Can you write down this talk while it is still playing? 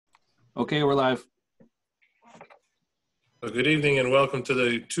Okay, we're live. Well, good evening and welcome to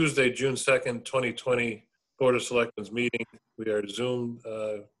the Tuesday, June 2nd, 2020 Board of Selectmen's meeting. We are Zoom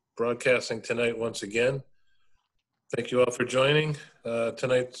broadcasting tonight once again. Thank you all for joining.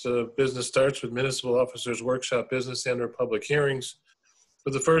 Tonight's business starts with Municipal Officers Workshop Business and/or public hearings.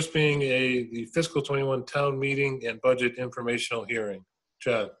 With the first being the fiscal 21 town meeting and budget informational hearing.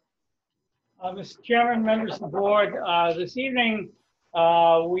 John. Mr. Chairman, members of the board, this evening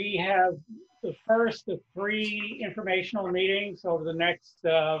we have the first of three informational meetings over the next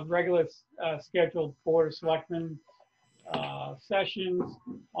regular scheduled Board of Selectmen sessions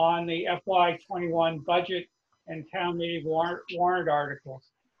on the FY21 budget and town meeting warrant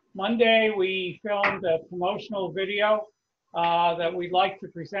articles. Monday, we filmed a promotional video that we'd like to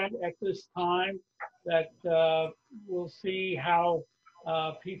present at this time that we'll see how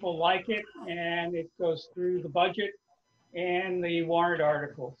people like it, and it goes through the budget and the warrant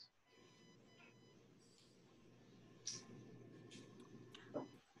articles.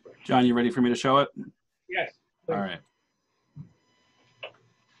 John, you ready for me to show it? Yes. All right.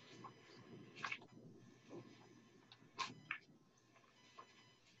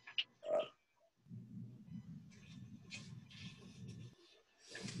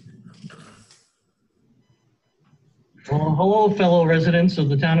 Well, hello, fellow residents of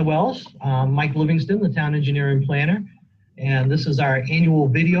the town of Wells. I'm Mike Livingston, the town engineer and planner, and this is our annual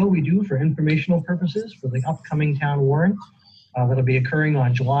video we do for informational purposes for the upcoming town warrant that'll be occurring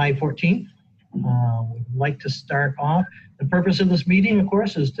on July 14th. We'd like to start off. The purpose of this meeting, of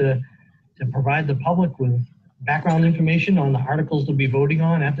course, is to provide the public with background information on the articles they'll be voting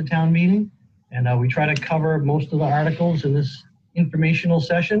on at the town meeting, and we try to cover most of the articles in this informational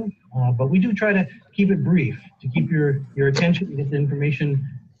session, but we do try to keep it brief to keep your attention and get the information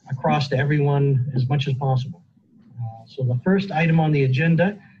across to everyone as much as possible. So the first item on the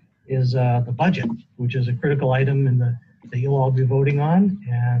agenda is the budget, which is a critical item that you'll all be voting on,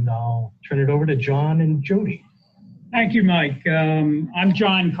 and I'll turn it over to John and Jody. Thank you, Mike. I'm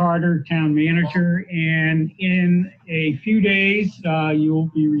John Carter, town manager, and in a few days you'll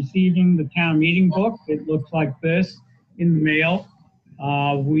be receiving the town meeting book. It looks like this in the mail.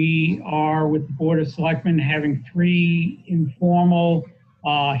 We are, with the Board of Selectmen, having three informal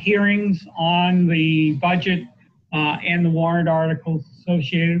hearings on the budget and the warrant articles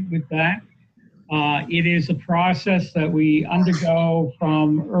associated with that. It is a process that we undergo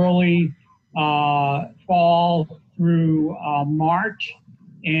from early fall through March,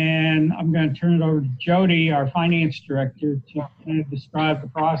 and I'm going to turn it over to Jody, our finance director, to kind of describe the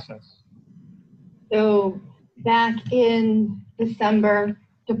process. So back in December,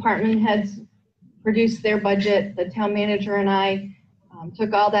 department heads produced their budget. The town manager and I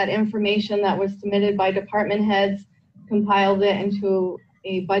took all that information that was submitted by department heads, compiled it into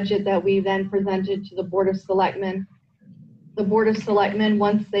a budget that we then presented to the Board of Selectmen. The Board of Selectmen,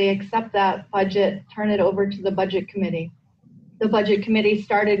 once they accept that budget, turn it over to the Budget Committee. The Budget Committee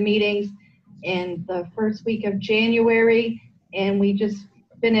started meetings in the first week of January, and we just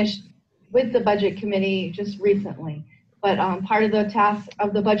finished with the Budget Committee just recently. But part of the task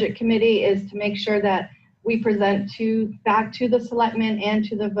of the Budget Committee is to make sure that we present back to the Selectmen and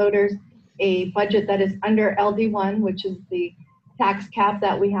to the voters a budget that is under LD1, which is the tax cap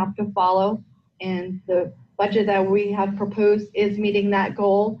that we have to follow. And the budget that we have proposed is meeting that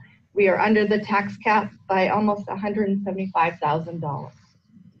goal. We are under the tax cap by almost $175,000.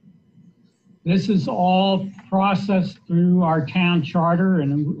 This is all processed through our town charter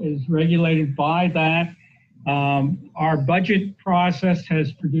and is regulated by that. Our budget process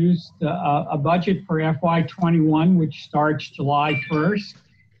has produced a budget for FY21, which starts July 1st.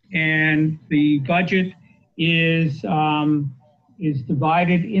 And the budget is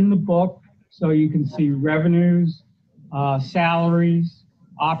divided in the book, so you can see revenues, salaries,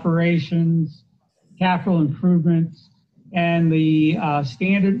 operations, capital improvements, and the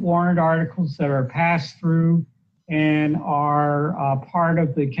standard warrant articles that are passed through and are part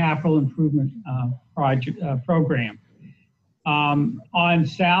of the capital improvement program. On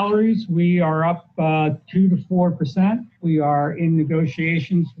salaries, we are up 2 to 4%. We are in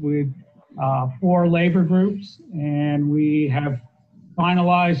negotiations with 4 labor groups, and we have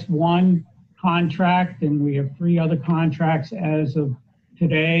finalized one contract, and we have 3 other contracts as of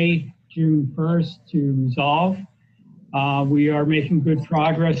today, June 1st, to resolve. We are making good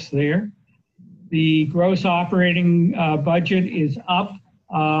progress there. The gross operating budget is up.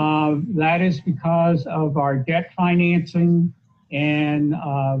 That is because of our debt financing and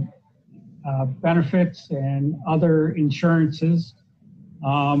benefits and other insurances.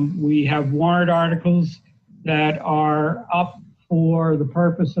 We have warrant articles that are up for the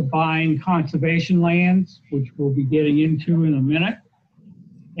purpose of buying conservation lands, which we'll be getting into in a minute.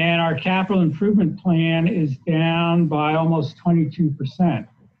 And our capital improvement plan is down by almost 22%.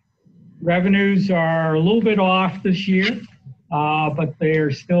 Revenues are a little bit off this year, but they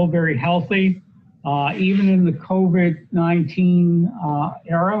are still very healthy. Even in the COVID-19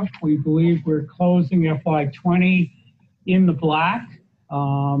 era, we believe we're closing FY20 in the black.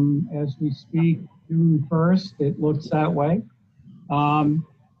 As we speak, June 1st, it looks that way. In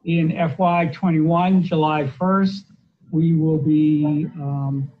FY21, July 1st, we will be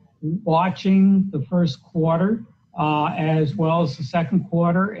watching the first quarter as well as the second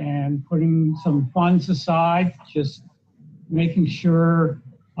quarter and putting some funds aside, just making sure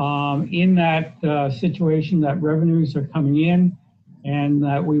in that situation that revenues are coming in and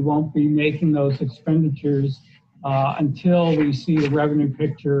that we won't be making those expenditures until we see a revenue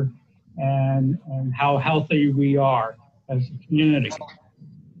picture and how healthy we are as a community.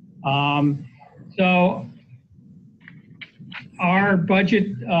 So our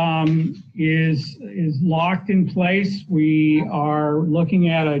budget is locked in place. We are looking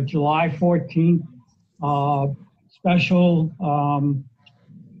at a July 14th special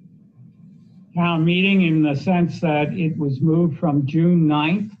town meeting, in the sense that it was moved from June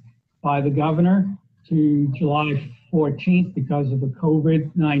 9th by the governor to July 14th because of the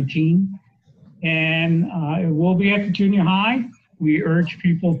COVID-19. And it will be at the junior high. We urge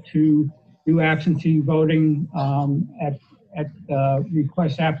people to do absentee voting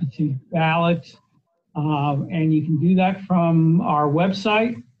request absentee ballots. And you can do that from our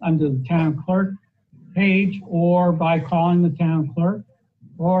website under the town clerk page, or by calling the town clerk,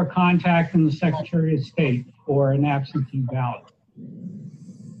 or contacting the Secretary of State for an absentee ballot.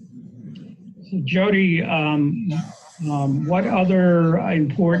 So Jody, what other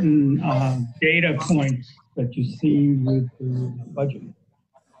important data points that you see with the budget?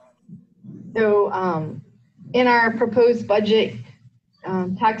 So in our proposed budget,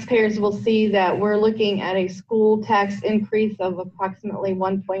 taxpayers will see that we're looking at a school tax increase of approximately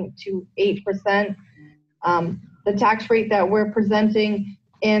 1.28%. The tax rate that we're presenting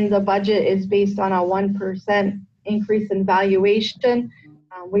in the budget is based on a 1% increase in valuation.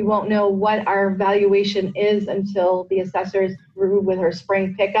 We won't know what our valuation is until the assessor is through with her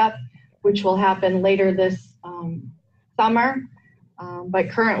spring pickup, which will happen later this summer. But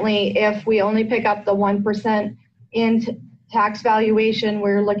currently, if we only pick up the 1% in tax valuation,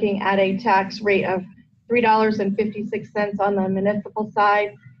 we're looking at a tax rate of $3.56 on the municipal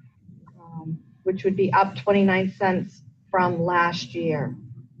side, which would be up 29 cents from last year.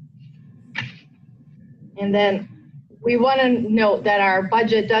 And then we want to note that our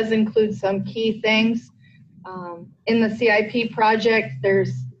budget does include some key things. In the CIP project,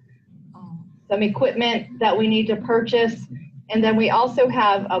 there's some equipment that we need to purchase. And then we also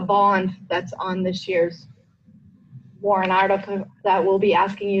have a bond that's on this year's warrant article that we'll be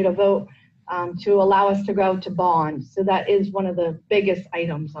asking you to vote to allow us to go to bond. So that is one of the biggest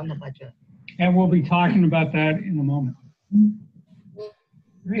items on the budget. And we'll be talking about that in a moment.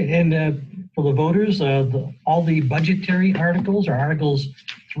 Great. And for the voters, all the budgetary articles are Articles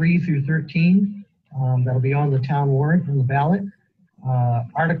 3 through 13. That'll be on the town warrant and the ballot.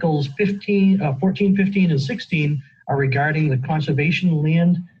 Articles 14, 15, and 16 are regarding the conservation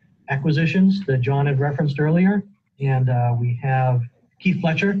land acquisitions that John had referenced earlier. And we have Keith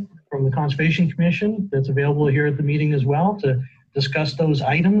Fletcher from the Conservation Commission that's available here at the meeting as well to discuss those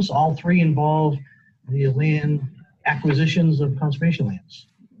items. All three involve the land acquisitions of conservation lands.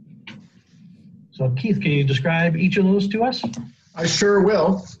 So Keith, can you describe each of those to us? I sure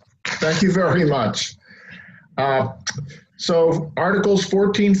will. Thank you very much. So Articles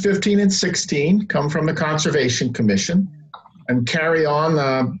 14, 15, and 16 come from the Conservation Commission and carry on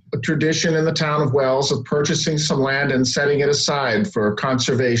a tradition in the town of Wells of purchasing some land and setting it aside for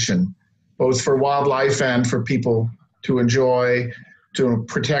conservation, both for wildlife and for people to enjoy, to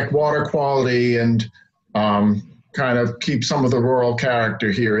protect water quality and kind of keep some of the rural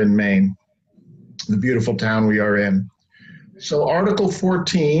character here in Maine, the beautiful town we are in. So Article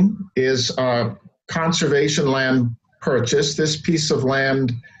 14 is conservation land purchase. This piece of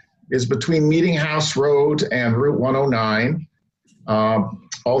land is between Meeting House Road and Route 109.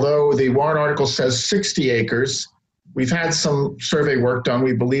 Although the warrant article says 60 acres, we've had some survey work done.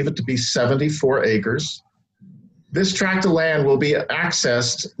 We believe it to be 74 acres. This tract of land will be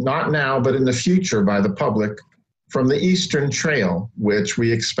accessed, not now, but in the future by the public from the Eastern Trail, which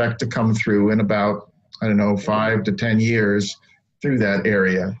we expect to come through in about, 5 to 10 years through that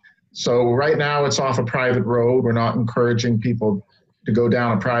area. So right now it's off a private road. We're not encouraging people to go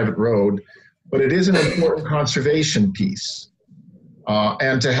down a private road, but it is an important conservation piece.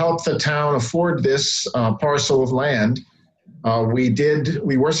 And to help the town afford this parcel of land,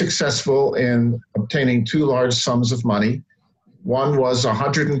 we were successful in obtaining two large sums of money. One was a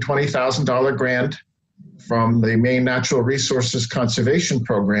 $120,000 grant from the Maine Natural Resources Conservation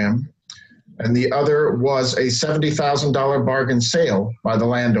Program, and the other was a $70,000 bargain sale by the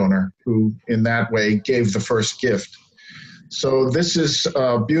landowner, who in that way gave the first gift. So this is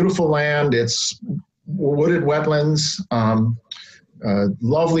beautiful land. It's wooded wetlands,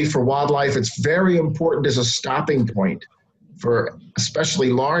 lovely for wildlife. It's very important as a stopping point for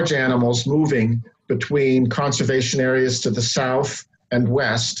especially large animals moving between conservation areas to the south and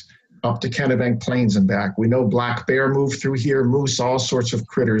west up to Kennebec Plains and back. We know black bear move through here, moose, all sorts of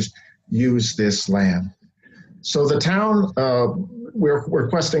critters use this land. So the town, we're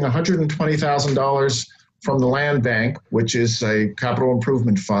requesting $120,000 from the land bank, which is a capital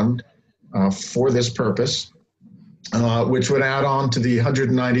improvement fund for this purpose, which would add on to the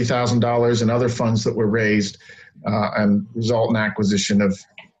 $190,000 in other funds that were raised and result in acquisition of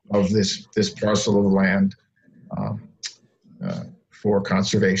this parcel of land for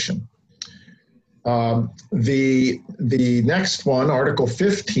conservation. The next one, Article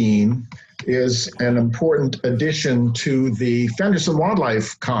 15, is an important addition to the Fenderson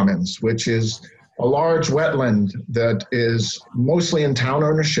Wildlife Commons, which is a large wetland that is mostly in town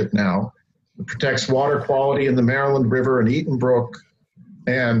ownership now. It protects water quality in the Maryland River and Eaton Brook,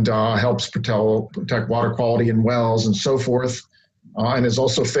 and helps protect water quality in wells and so forth, and is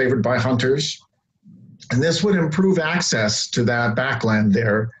also favored by hunters. And this would improve access to that backland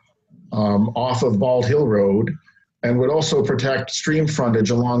there off of Bald Hill Road, and would also protect stream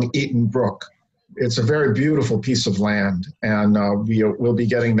frontage along Eaton Brook. It's a very beautiful piece of land, and we'll be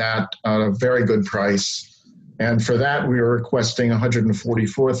getting that at a very good price. And for that, we are requesting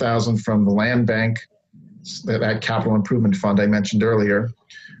 $144,000 from the land bank, that capital improvement fund I mentioned earlier,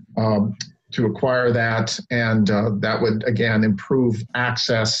 to acquire that. And that would, again, improve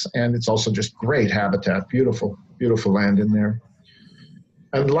access. And it's also just great habitat, beautiful, beautiful land in there.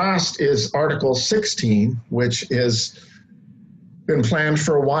 And last is Article 16, which has been planned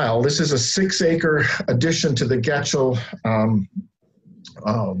for a while. This is a 6-acre addition to the Getchell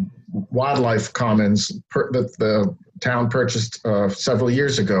Wildlife Commons that the town purchased several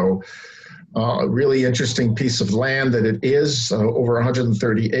years ago. A really interesting piece of land that it is, over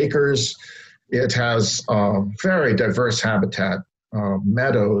 130 acres. It has very diverse habitat,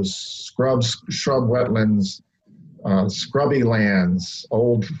 meadows, scrubs, shrub wetlands, scrubby lands,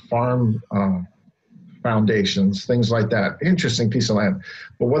 old farm foundations, things like that. Interesting piece of land.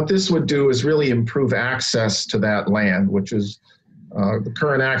 But what this would do is really improve access to that land, which is, the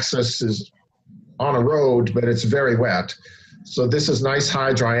current access is on a road, but it's very wet. So this is nice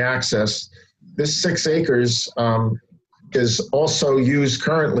high dry access. This 6 acres is also used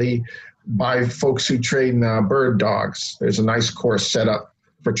currently by folks who train bird dogs. There's a nice course set up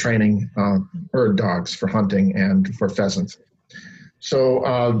for training bird dogs for hunting and for pheasants.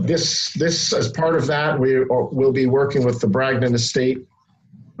 So this as part of that, we'll be working with the Bragdon Estate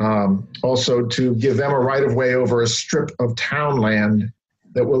also to give them a right-of-way over a strip of town land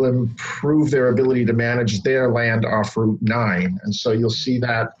that will improve their ability to manage their land off Route 9. And so you'll see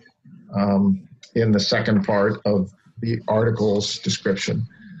that in the second part of the article's description.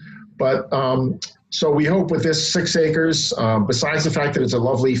 But so we hope with this 6 acres, besides the fact that it's a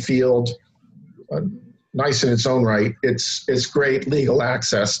lovely field, nice in its own right, it's great legal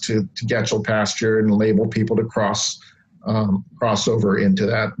access to Getchell pasture and enable people to cross over into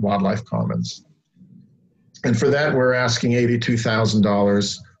that wildlife commons. And for that, we're asking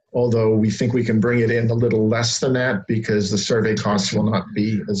 $82,000, although we think we can bring it in a little less than that because the survey costs will not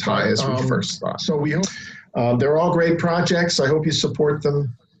be as high as we first thought. So we hope they're all great projects. I hope you support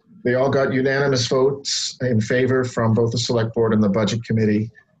them. They all got unanimous votes in favor from both the Select Board and the Budget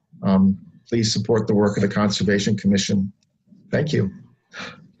Committee. Please support the work of the Conservation Commission. Thank you.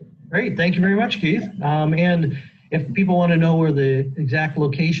 Great, thank you very much, Keith. And if people want to know where the exact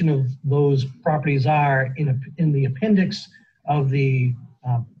location of those properties are, in the appendix of the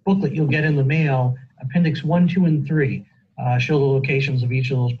booklet you'll get in the mail, Appendix 1, 2, and 3 show the locations of each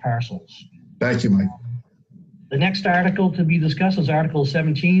of those parcels. Thank you, Mike. The next article to be discussed is Article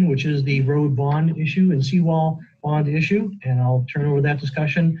 17, which is the road bond issue and seawall bond issue. And I'll turn over that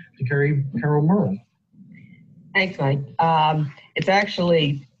discussion to Carol Merle. Thanks, Mike. It's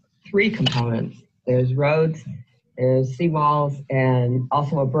actually 3 components. There's roads, there's seawalls, and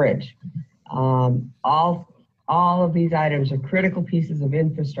also a bridge. All of these items are critical pieces of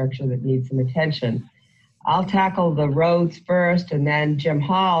infrastructure that need some attention. I'll tackle the roads first, and then Jim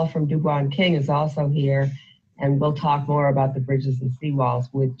Hall from Dubois King is also here, and we'll talk more about the bridges and seawalls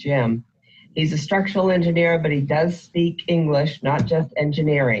with Jim. He's a structural engineer, but he does speak English, not just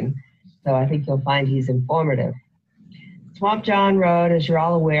engineering. So I think you'll find he's informative. Swamp John Road, as you're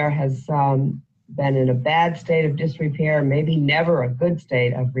all aware, has been in a bad state of disrepair, maybe never a good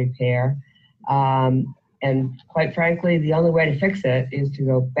state of repair. And quite frankly, the only way to fix it is to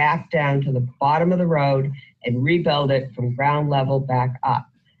go back down to the bottom of the road and rebuild it from ground level back up.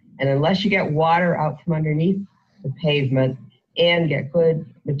 And unless you get water out from underneath the pavement and get good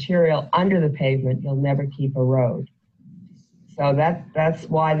material under the pavement, you'll never keep a road. So that's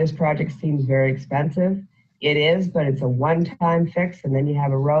why this project seems very expensive. It is, but it's a one-time fix, and then you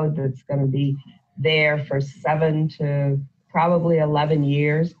have a road that's going to be there for 7 to probably 11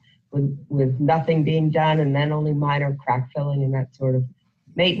 years with nothing being done, and then only minor crack filling and that sort of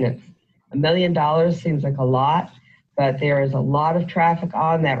maintenance. $1 million seems like a lot, but there is a lot of traffic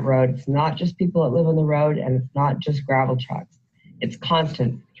on that road. It's not just people that live on the road, and it's not just gravel trucks. It's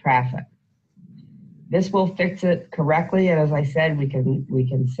constant traffic. This will fix it correctly, and as I said, we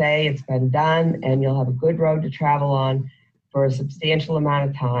can say it's been done, and you'll have a good road to travel on for a substantial amount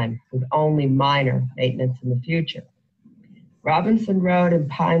of time with only minor maintenance in the future. Robinson Road and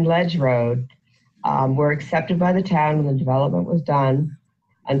Pine Ledge Road were accepted by the town when the development was done.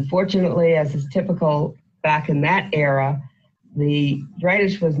 Unfortunately, as is typical back in that era, the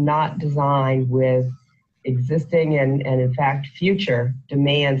drainage was not designed with existing and in fact future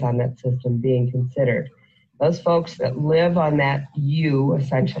demands on that system being considered. Those folks that live on that U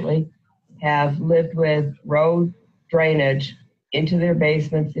essentially have lived with road drainage into their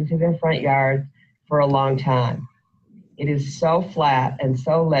basements, into their front yards for a long time. It is so flat and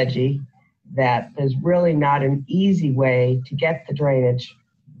so ledgy that there's really not an easy way to get the drainage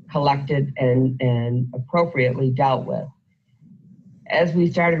collected and appropriately dealt with. As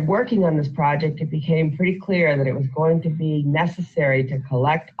we started working on this project, it became pretty clear that it was going to be necessary to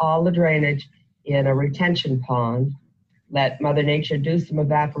collect all the drainage in a retention pond, let Mother Nature do some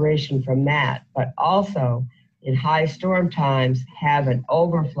evaporation from that, but also in high storm times have an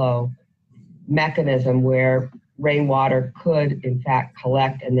overflow mechanism where rainwater could in fact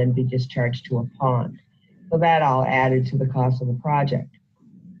collect and then be discharged to a pond. So that all added to the cost of the project.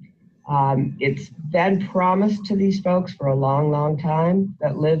 It's been promised to these folks for a long, long time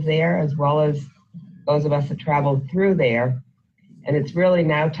that live there, as well as those of us that travel through there. And it's really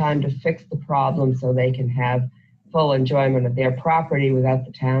now time to fix the problem so they can have full enjoyment of their property without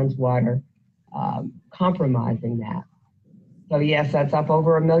the town's water compromising that. So yes, that's up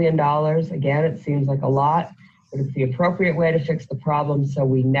over $1 million. Again, it seems like a lot, but it's the appropriate way to fix the problem so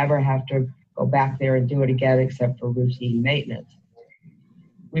we never have to go back there and do it again except for routine maintenance.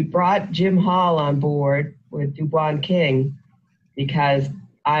 We brought Jim Hall on board with Dubois King because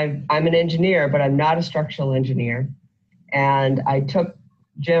I'm an engineer, but I'm not a structural engineer. And I took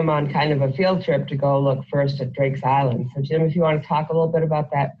Jim on kind of a field trip to go look first at Drake's Island. So Jim, if you want to talk a little bit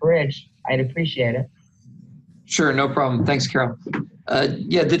about that bridge, I'd appreciate it. Sure, no problem. Thanks, Carol.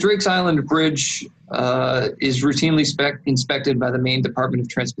 Yeah, the Drake's Island Bridge is routinely inspected by the Maine Department of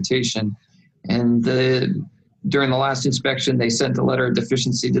Transportation. And during the last inspection, they sent a letter of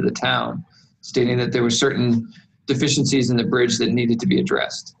deficiency to the town stating that there were certain deficiencies in the bridge that needed to be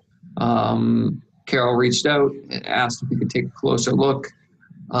addressed. Carol reached out and asked if we could take a closer look.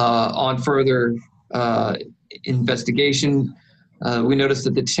 On further investigation, we noticed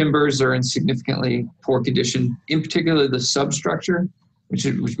that the timbers are in significantly poor condition, in particular the substructure, which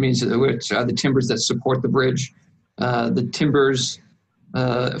means which are the timbers that support the bridge. The timbers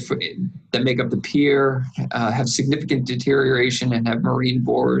that make up the pier have significant deterioration and have marine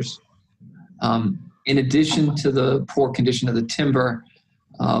borers. In addition to the poor condition of the timber,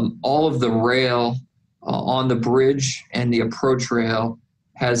 all of the rail on the bridge and the approach rail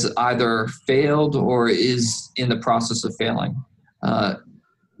has either failed or is in the process of failing.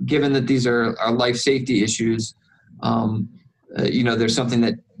 Given that these are life safety issues, there's something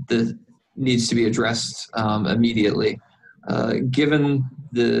that needs to be addressed immediately. Given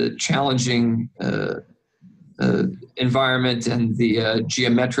the challenging environment and the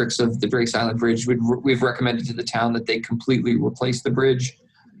geometrics of the Drake's Island Bridge, we've recommended to the town that they completely replace the bridge.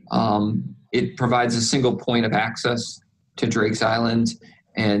 It provides a single point of access to Drake's Island,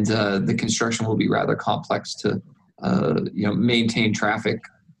 and the construction will be rather complex to maintain traffic.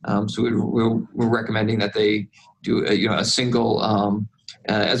 So we're recommending that they do a single,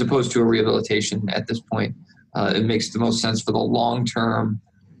 as opposed to a rehabilitation at this point. It makes the most sense for the long-term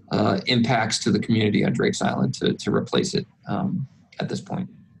impacts to the community on Drake's Island to replace it at this point.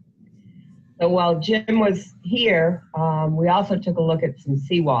 So while Jim was here, we also took a look at some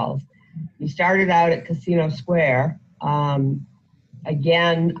seawalls. You started out at Casino Square.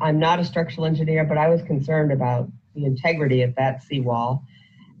 Again, I'm not a structural engineer, but I was concerned about the integrity of that seawall.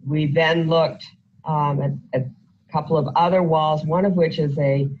 We then looked at a couple of other walls, one of which is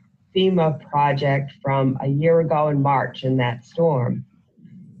a FEMA project from a year ago in March in that storm.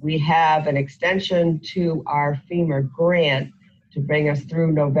 We have an extension to our FEMA grant to bring us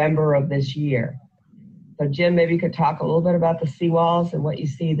through November of this year. So Jim, maybe you could talk a little bit about the seawalls and what you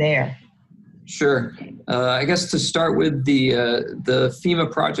see there. Sure. I guess to start with, the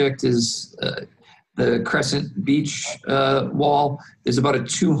FEMA project is the Crescent Beach wall. There's about a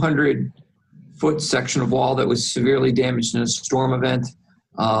 200-foot section of wall that was severely damaged in a storm event.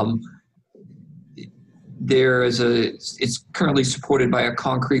 It's currently supported by a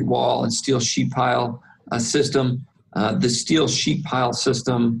concrete wall and steel sheet pile system. The steel sheet pile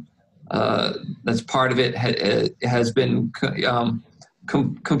system, that's part of it, has been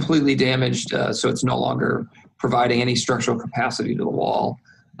completely damaged, so it's no longer providing any structural capacity to the wall.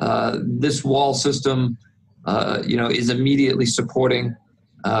 This wall system, is immediately supporting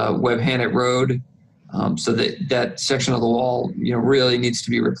Webb Hannett Road, so that section of the wall, really needs to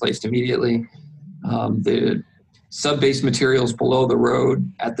be replaced immediately. The sub-base materials below the road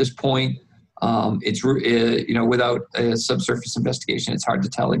at this point, without a subsurface investigation, it's hard to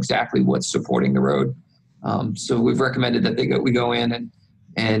tell exactly what's supporting the road. So we've recommended that we go in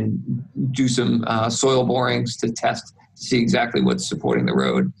and do some soil borings to test to see exactly what's supporting the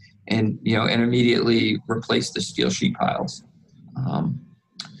road, and immediately replace the steel sheet piles.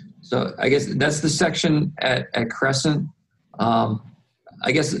 So I guess that's the section at Crescent.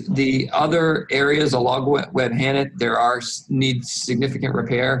 I guess the other areas along Webb Hannett, need significant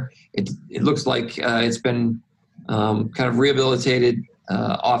repair. It looks like it's been kind of rehabilitated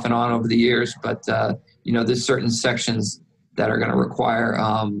off and on over the years, but there's certain sections that are going to require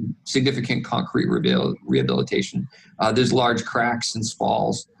significant concrete rehabilitation. There's large cracks and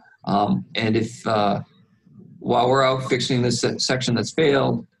spalls, and if while we're out fixing this section that's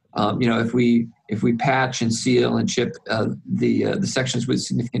failed, if we patch and seal and chip the sections with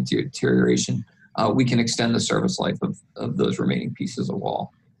significant deterioration, we can extend the service life of those remaining pieces of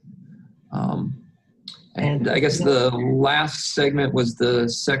wall. And I guess the last segment was the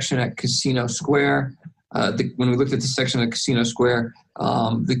section at Casino Square. When we looked at the section at Casino Square,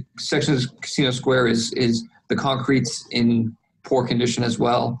 the section of Casino Square is the concrete's in poor condition as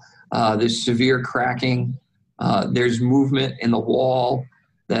well. There's severe cracking. There's movement in the wall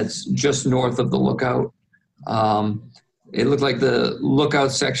that's just north of the lookout. It looked like the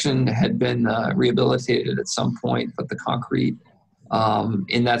lookout section had been rehabilitated at some point, but the concrete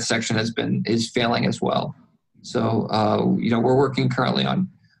in that section is failing as well. So we're working currently on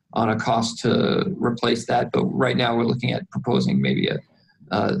a cost to replace that, but right now we're looking at proposing maybe a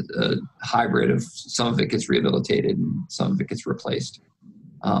hybrid of some of it gets rehabilitated and some of it gets replaced.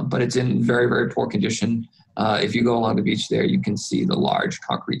 But it's in very, very poor condition. If you go along the beach there, you can see the large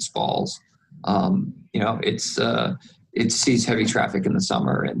concrete spalls. It sees heavy traffic in the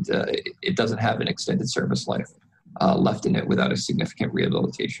summer, and it doesn't have an extended service life left in it without a significant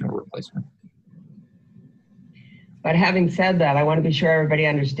rehabilitation or replacement. But having said that, I want to be sure everybody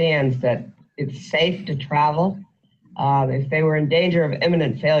understands that it's safe to travel. If they were in danger of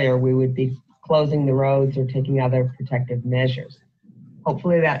imminent failure, we would be closing the roads or taking other protective measures.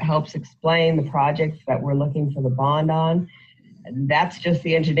 Hopefully that helps explain the projects that we're looking for the bond on. And that's just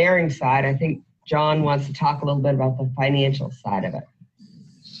the engineering side. I think John wants to talk a little bit about the financial side of it.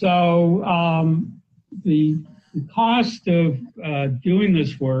 So the cost of doing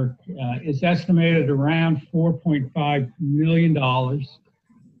this work is estimated around $4.5 million.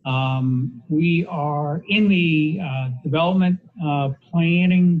 We are in the development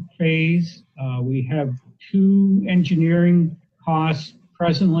planning phase. We have 2 engineering costs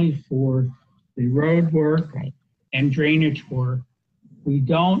presently for the road work and drainage work. We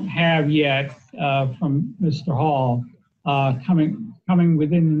don't have yet from Mr. Hall coming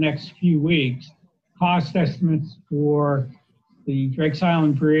within the next few weeks cost estimates for the Drake's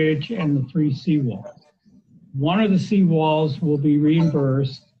Island Bridge and the 3 seawalls. One of the seawalls will be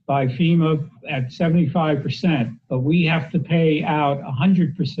reimbursed by FEMA at 75%, but we have to pay out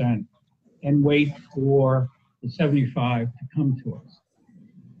 100% and wait for the 75 to come to us.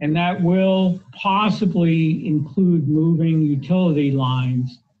 And that will possibly include moving utility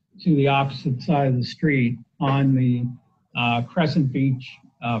lines to the opposite side of the street on the Crescent Beach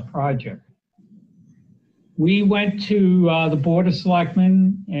project. We went to the Board of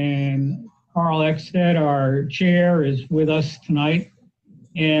Selectmen, and Carl Eckstedt, our chair, is with us tonight.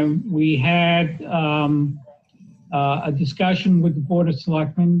 And we had a discussion with the Board of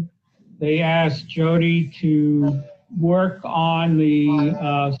Selectmen. they asked Jody to work on the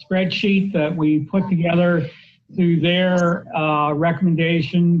spreadsheet that we put together through their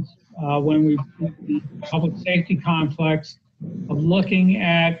recommendations when we did the public safety complex of looking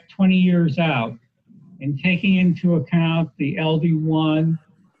at 20 years out and taking into account the LD1,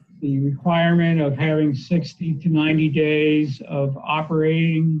 the requirement of having 60 to 90 days of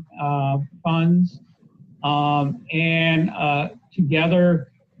operating funds, and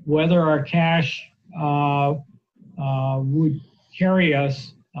together whether our cash would carry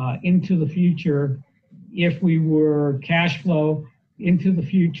us into the future if we were cash flow into the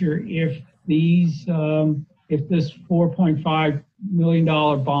future if these if this $4.5 million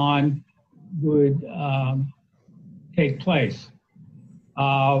bond would take place.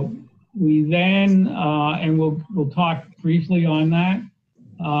 We then, and we'll talk briefly on that,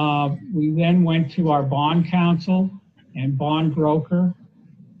 we then went to our bond counsel and bond broker,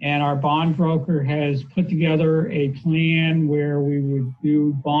 and our bond broker has put together a plan where we would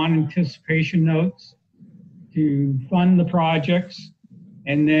do bond anticipation notes to fund the projects,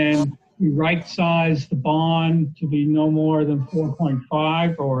 and then we right-size the bond to be no more than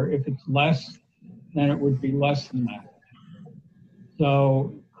 4.5, or if it's less, then it would be less than that.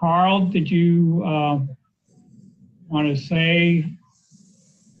 So, Carl, did you want to say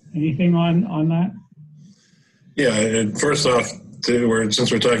anything on that? Yeah, and first off,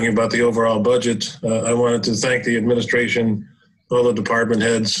 since we're talking about the overall budget, I wanted to thank the administration, all the department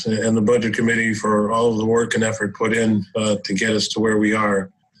heads, and the budget committee for all of the work and effort put in to get us to where we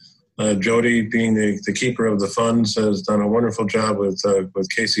are. Jody, being the keeper of the funds, has done a wonderful job with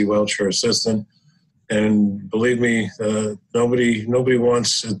Casey Welch, her assistant. And believe me, nobody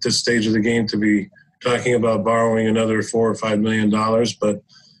wants at this stage of the game to be talking about borrowing another $4 or $5 million. But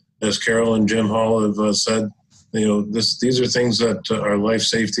as Carol and Jim Hall have said, these are things that are life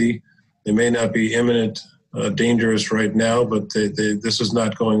safety. They may not be imminent dangerous right now, but this is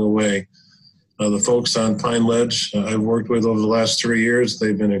not going away. The folks on Pine Ledge I've worked with over the last 3 years,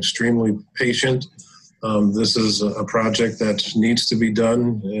 they've been extremely patient. This is a project that needs to be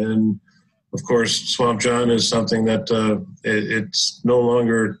done. And of course, Swamp John is something that it's no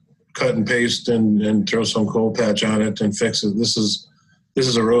longer cut and paste and throw some coal patch on it and fix it. This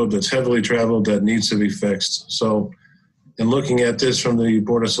is a road that's heavily traveled that needs to be fixed. So in looking at this from the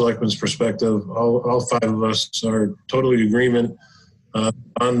Board of Selectmen's perspective, all five of us are totally in agreement.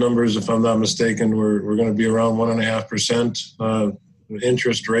 On numbers, if I'm not mistaken, we're going to be around 1.5%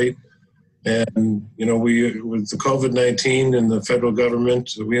 interest rate. And, we, with the COVID-19 and the federal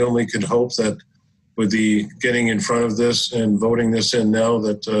government, we only could hope that with the getting in front of this and voting this in now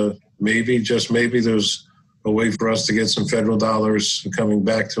that maybe, just maybe, there's a way for us to get some federal dollars coming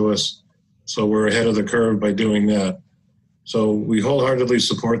back to us. So we're ahead of the curve by doing that. So we wholeheartedly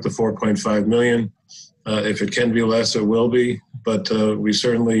support the 4.5 million. If it can be less, it will be. But we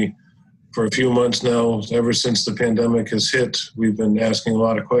certainly, for a few months now, ever since the pandemic has hit, we've been asking a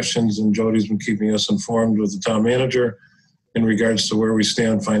lot of questions, and Jody's been keeping us informed with the town manager in regards to where we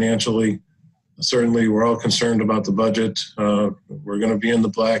stand financially. Certainly, we're all concerned about the budget. We're going to be in the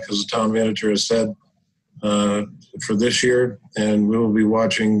black, as the town manager has said, for this year, and we will be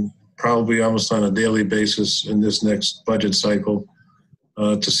watching probably almost on a daily basis in this next budget cycle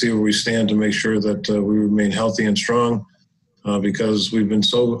to see where we stand to make sure that we remain healthy and strong. Because we've been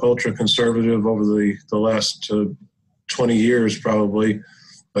so ultra conservative over the last 20 years probably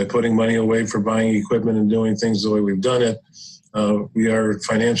by putting money away for buying equipment and doing things the way we've done it. We are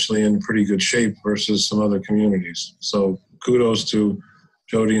financially in pretty good shape versus some other communities. So kudos to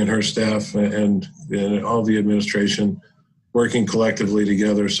Jody and her staff and all the administration working collectively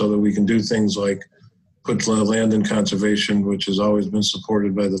together so that we can do things like put land in conservation, which has always been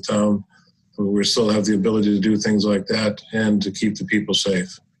supported by the town. We still have the ability to do things like that and to keep the people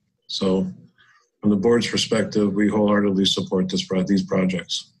safe. So from the board's perspective, we wholeheartedly support these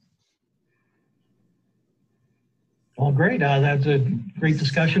projects. Well, great. That's a great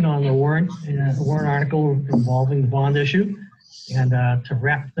discussion on the warrant article involving the bond issue. And to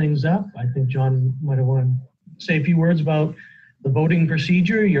wrap things up, I think John might have wanted to say a few words about the voting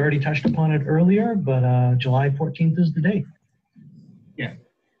procedure. You already touched upon it earlier, but July 14th is the date. Yeah.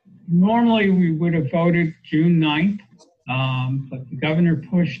 Normally, we would have voted June 9th, but the governor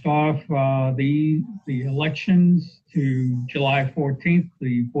pushed off the elections to July 14th.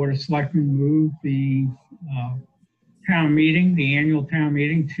 The Board of Selectmen moved the town meeting, the annual town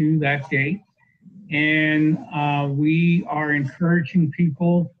meeting, to that date. And we are encouraging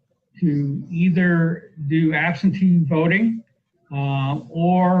people to either do absentee voting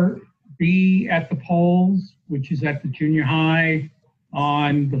or be at the polls, which is at the junior high,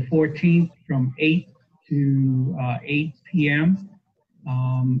 on the 14th from 8 to 8 p.m.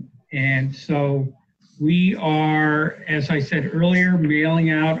 And so we are, as I said earlier, mailing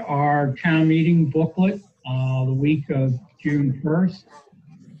out our town meeting booklet the week of June 1st.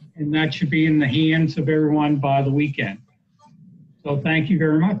 And that should be in the hands of everyone by the weekend. So thank you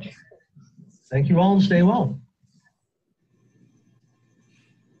very much. Thank you all and stay well.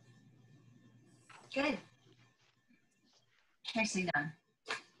 Good. Nicely done.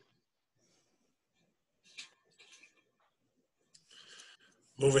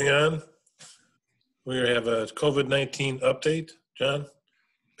 Moving on, we have a COVID-19 update. John,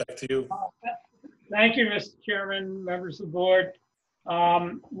 back to you. Thank you, Mr. Chairman, members of the board.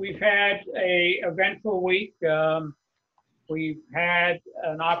 We've had an eventful week. We've had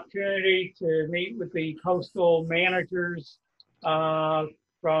an opportunity to meet with the coastal managers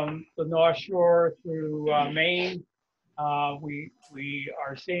from the North Shore through Maine. We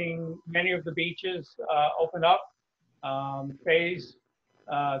are seeing many of the beaches open up. Phase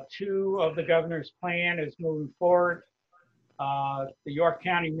 2 of the governor's plan is moving forward. The York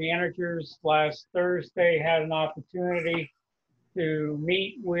County managers last Thursday had an opportunity to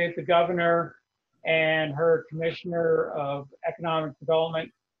meet with the governor and her commissioner of economic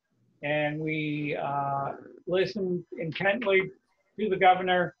development. And we listened intently to the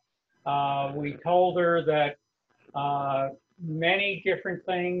governor. We told her that many different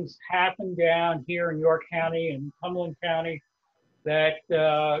things happen down here in York County and Cumberland County that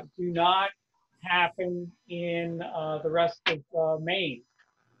do not happen in the rest of Maine,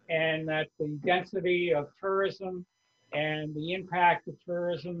 and that the density of tourism and the impact of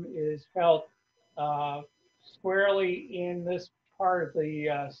tourism is felt squarely in this part of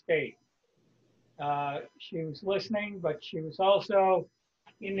the state. She was listening, but she was also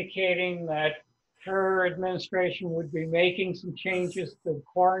indicating that her administration would be making some changes to the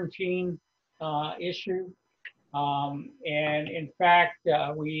quarantine issue. And in fact,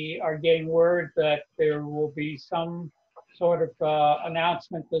 we are getting word that there will be some sort of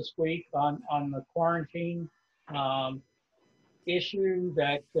announcement this week on the quarantine issue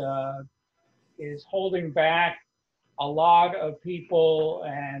that is holding back a lot of people,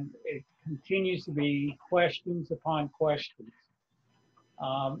 and it continues to be questions upon questions.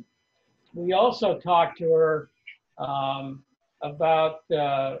 We also talked to her about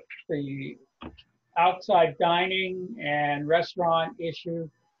the outside dining and restaurant issue,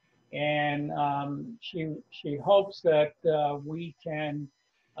 and she hopes that we can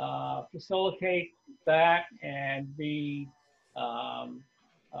facilitate that and be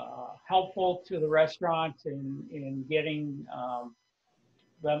helpful to the restaurants in getting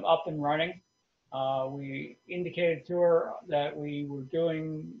them up and running. We indicated to her that we were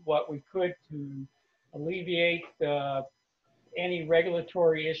doing what we could to alleviate any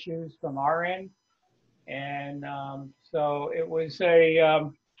regulatory issues from our end. And so it was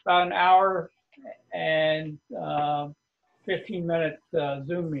about an hour and 15-minute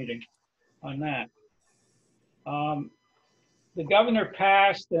Zoom meeting on that. The governor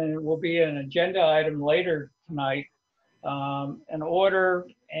passed, and it will be an agenda item later tonight, an order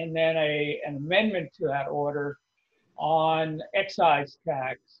and then an amendment to that order on excise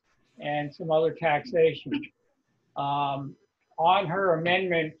tax and some other taxation. On her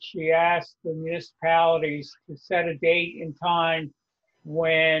amendment, she asked the municipalities to set a date and time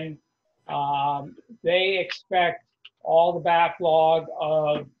when they expect all the backlog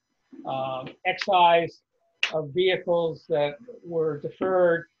of excise of vehicles that were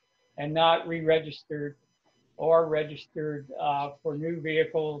deferred and not re-registered or registered for new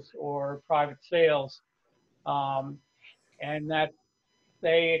vehicles or private sales, and that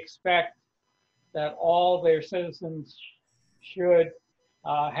they expect that all their citizens should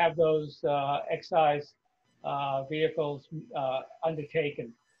have those excise vehicles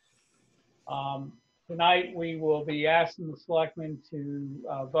undertaken. Tonight, we will be asking the selectmen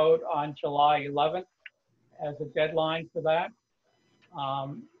to vote on July 11th as a deadline for that.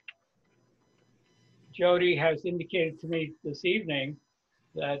 Jody has indicated to me this evening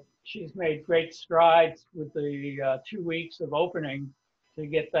that she's made great strides with the 2 weeks of opening to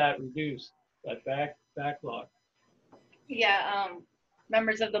get that reduced, that backlog. Yeah,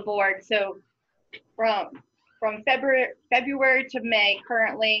 members of the board. So from February to May,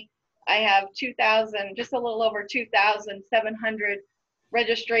 currently, I have just a little over 2,700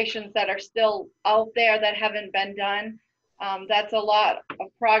 registrations that are still out there that haven't been done. That's a lot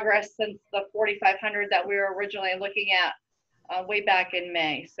of progress since the 4,500 that we were originally looking at way back in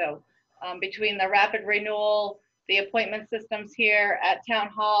May. So between the rapid renewal, the appointment systems here at Town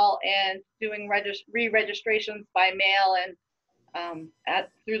Hall, and doing re-registrations by mail and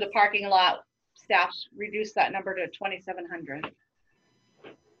through the parking lot. Staff reduced that number to 2,700.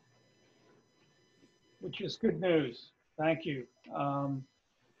 Which is good news. Thank you.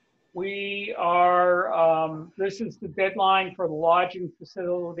 We are, this is the deadline for the Lodging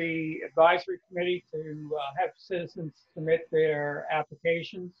Facility Advisory Committee to have citizens submit their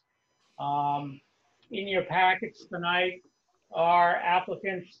applications. In your packets tonight are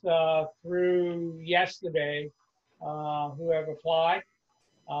applicants through yesterday who have applied.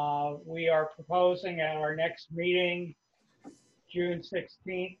 We are proposing at our next meeting, June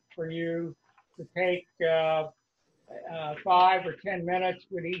 16th, for you to take 5 or 10 minutes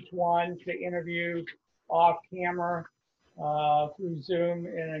with each one to interview off camera through Zoom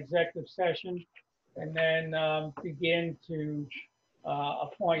in an executive session, and then begin to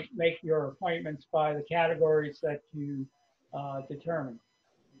make your appointments by the categories that you determine.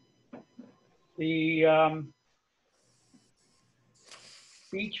 The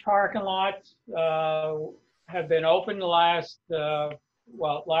beach parking lots have been open the last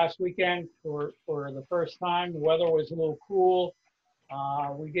weekend for the first time. The weather was a little cool.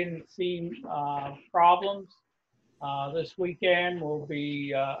 We didn't see problems. This weekend we'll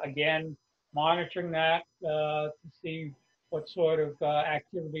be again monitoring that to see what sort of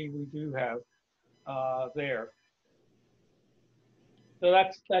activity we do have there. So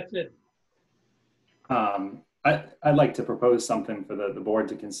that's it. I'd like to propose something for the board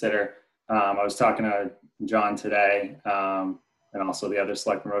to consider. I was talking to John today, and also the other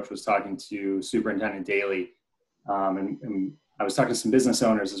selectman Roach was talking to Superintendent Daly. And I was talking to some business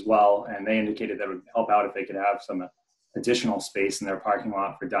owners as well, and they indicated that it would help out if they could have some additional space in their parking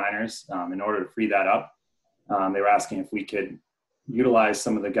lot for diners. In order to free that up, they were asking if we could utilize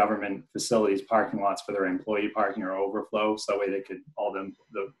some of the government facilities parking lots for their employee parking or overflow, so that way they could, all the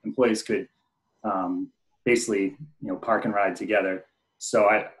employees could basically, park and ride together. So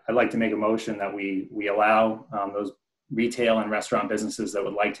I'd like to make a motion that we allow those retail and restaurant businesses that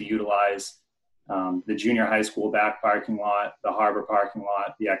would like to utilize the junior high school back parking lot, the harbor parking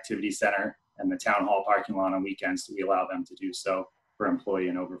lot, the activity center, and the town hall parking lot on weekends. We allow them to do so for employee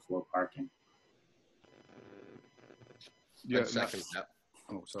and overflow parking. Yeah, second that.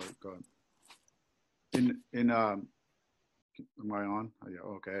 Oh, sorry, go ahead. Am I on? Oh, yeah,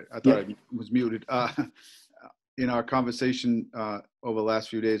 okay. I thought I was muted. In our conversation over the last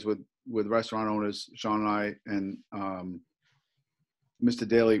few days with restaurant owners, Sean and I, and Mr.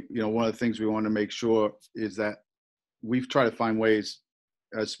 Daly, one of the things we want to make sure is that we've tried to find ways,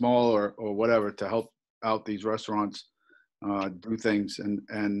 as small or whatever, to help out these restaurants do things.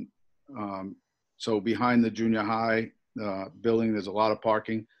 And so behind the junior high building, there's a lot of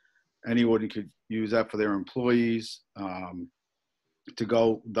parking. Anyone could use that for their employees to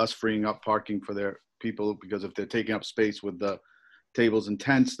go, thus freeing up parking for their people, because if they're taking up space with the tables and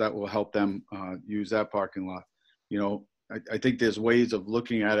tents, that will help them use that parking lot. I think there's ways of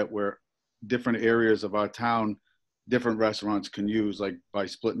looking at it where different areas of our town, different restaurants can use, like by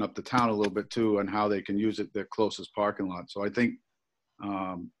splitting up the town a little bit too, and how they can use it, their closest parking lot. So I think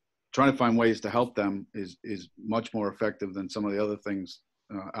trying to find ways to help them is much more effective than some of the other things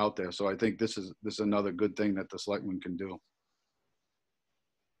out there. So I think this is another good thing that the selectmen can do.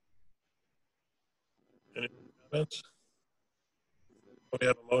 Any comments? We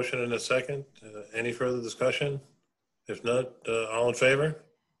have a motion and a second. Any further discussion? If not, all in favor?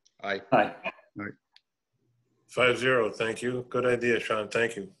 Aye. Aye. 5-0. Thank you. Good idea, Sean.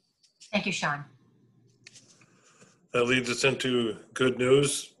 Thank you. Thank you, Sean. That leads us into good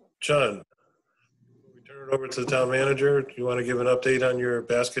news. Sean, we turn it over to the town manager. Do you want to give an update on your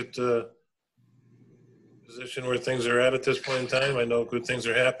basket position, where things are at this point in time? I know good things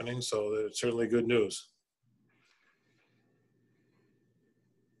are happening, so it's certainly good news.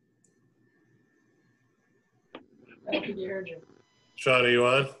 Sean, are you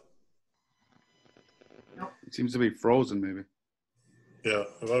on? It seems to be frozen, maybe. Yeah,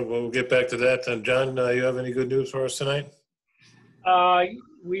 we'll get back to that then. John, you have any good news for us tonight?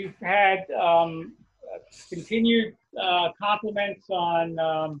 We've had continued compliments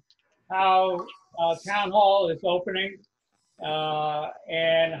on how Town Hall is opening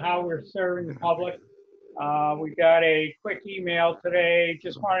and how we're serving the public. We got a quick email today.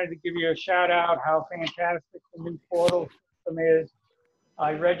 Just wanted to give you a shout out how fantastic the new portal system is.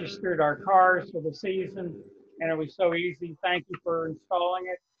 I registered our cars for the season and it was so easy. Thank you for installing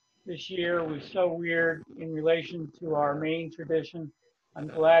it. This year was so weird in relation to our Maine tradition. I'm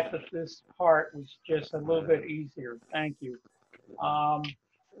glad that this part was just a little bit easier. Thank you.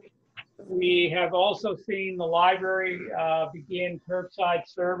 We have also seen the library begin curbside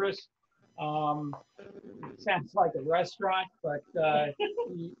service. Sounds like a restaurant, but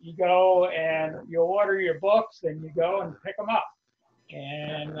you go and you order your books and you go and pick them up.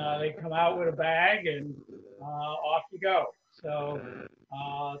 And they come out with a bag and off you go. So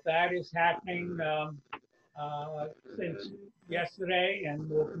that is happening since yesterday and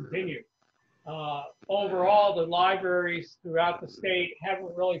will continue. Overall, the libraries throughout the state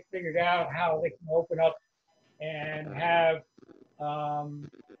haven't really figured out how they can open up and have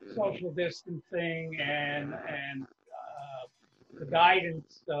social distancing and the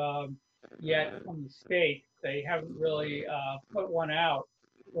guidance yet from the state. They haven't really put one out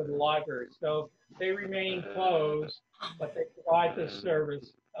for the libraries. So they remain closed, but they provide this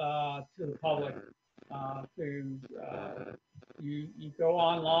service to the public. You go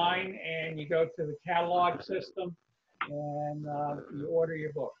online and you go to the catalog system and you order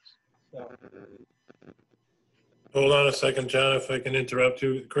your books. So. Hold on a second, John, if I can interrupt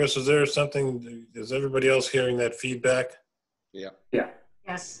you. Chris, is there something, is everybody else hearing that feedback? Yeah. Yeah.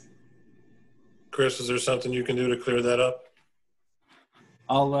 Yes. Chris, is there something you can do to clear that up?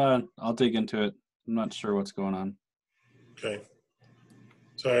 I'll dig into it. I'm not sure what's going on. Okay.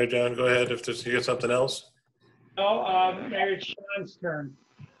 Sorry, John, go ahead if you get something else. No, maybe it's Sean's turn.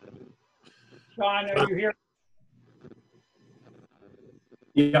 Sean, are you here?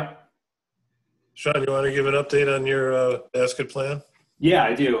 Yeah. Sean, you want to give an update on your basket plan? Yeah,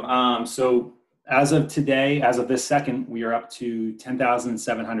 I do. So as of today, as of this second, we are up to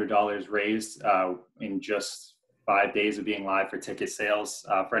 $10,700 raised in just 5 days of being live for ticket sales.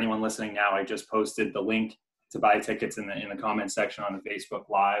 For anyone listening now, I just posted the link to buy tickets in the comment section on the Facebook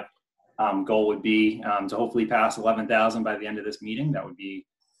Live. Goal would be to hopefully pass 11,000 by the end of this meeting. That would be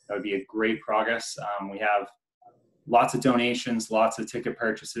a great progress. We have lots of donations, lots of ticket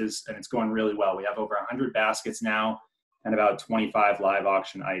purchases, and it's going really well. We have over 100 baskets now and about 25 live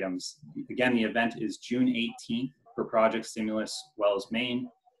auction items. Again, the event is June 18th for Project Stimulus Wells, Maine.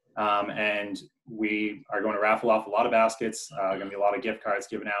 And we are going to raffle off a lot of baskets. Going to be a lot of gift cards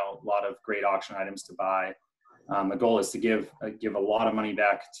given out, a lot of great auction items to buy. The goal is to give a lot of money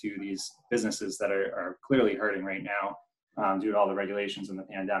back to these businesses that are clearly hurting right now due to all the regulations and the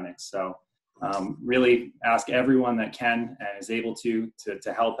pandemic. So really ask everyone that can and is able to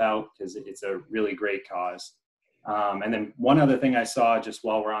help out because it's a really great cause. And then one other thing I saw just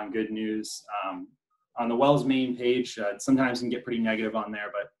while we're on good news, on the Wells Maine page, sometimes can get pretty negative on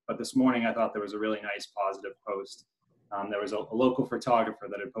there, but this morning I thought there was a really nice positive post. There was a local photographer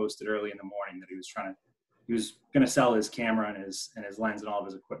that had posted early in the morning that he was going to sell his camera and his lens and all of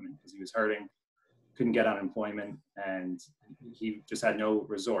his equipment because he was hurting, couldn't get unemployment, and he just had no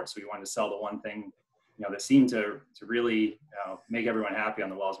resort. So he wanted to sell the one thing, that seemed to really make everyone happy on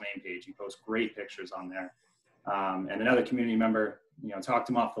the Wells Maine page. He posts great pictures on there. And another community member, talked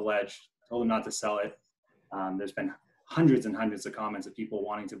him off the ledge, told him not to sell it. There's been hundreds and hundreds of comments of people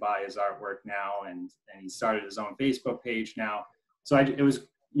wanting to buy his artwork now, and he started his own Facebook page now. So it was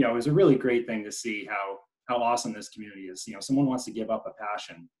a really great thing to see how awesome this community is. Someone wants to give up a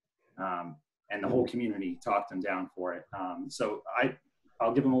passion, and the whole community talked him down for it. So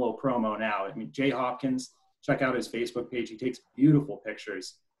I'll give him a little promo now. I mean, Jay Hopkins, check out his Facebook page. He takes beautiful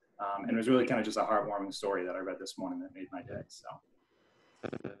pictures. And it was really kind of just a heartwarming story that I read this morning that made my day. So,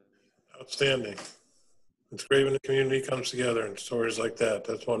 outstanding. It's great when the community comes together and stories like that.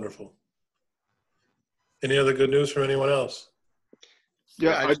 That's wonderful. Any other good news from anyone else?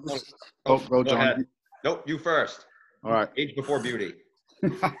 Yeah, go, go John. ahead. Nope, you first. All right. Age before beauty.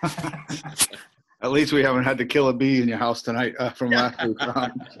 At least we haven't had to kill a bee in your house tonight from last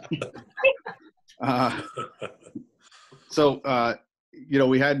week.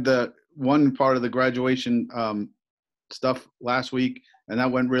 We had the one part of the graduation stuff last week, and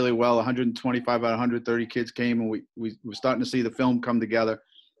that went really well. 125 out of 130 kids came, and we were starting to see the film come together.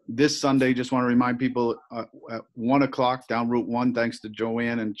 This Sunday, just want to remind people at 1 o'clock down Route 1, thanks to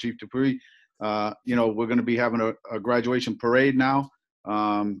Joanne and Chief Dupree, we're going to be having a graduation parade now,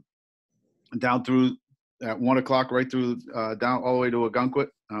 down through at 1 o'clock, right through down all the way to Agunquit,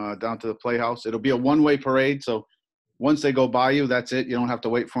 down to the Playhouse. It'll be a one-way parade, so once they go by you, that's it. You don't have to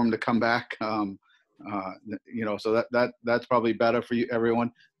wait for them to come back. So that's probably better for you,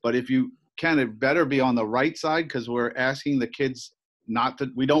 everyone. But if you can, it better be on the right side because we're asking the kids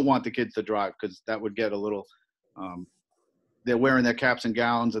we don't want the kids to drive because that would get a little, they're wearing their caps and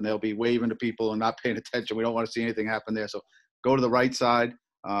gowns and they'll be waving to people and not paying attention. We don't want to see anything happen there. So go to the right side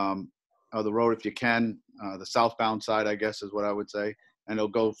of the road if you can, the southbound side, I guess is what I would say. And it'll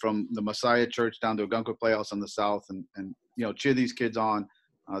go from the Messiah Church down to Agunquit Playhouse on the south and cheer these kids on.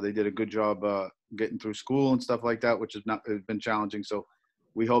 They did a good job getting through school and stuff like that, which has been challenging. So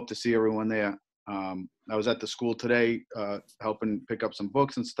we hope to see everyone there. I was at the school today, helping pick up some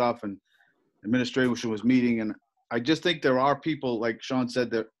books and stuff, and administration was meeting. And I just think there are people, like Sean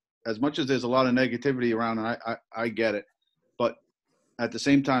said, that as much as there's a lot of negativity around, and I get it, but at the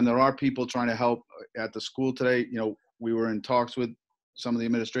same time, there are people trying to help. At the school today, you know, we were in talks with some of the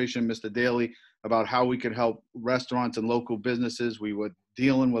administration, Mr. Daly, about how we could help restaurants and local businesses. We were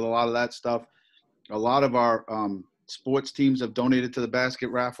dealing with a lot of that stuff. A lot of our sports teams have donated to the basket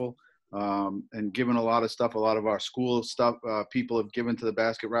raffle and given a lot of stuff. A lot of our school stuff, people have given to the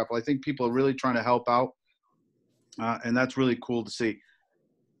basket raffle. I think people are really trying to help out, and that's really cool to see.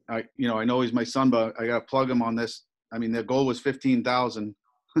 I know he's my son, but I got to plug him on this. I mean, their goal was 15,000.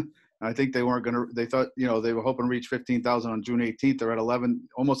 I think they weren't going to, they thought, you know, they were hoping to reach 15,000 on June 18th. They're at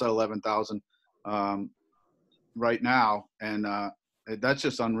almost at 11,000 right now. And that's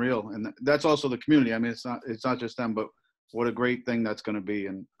just unreal. And that's also the community. I mean, it's not just them, but what a great thing that's going to be.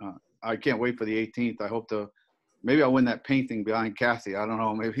 And I can't wait for the 18th. I hope maybe I'll win that painting behind Kathy. I don't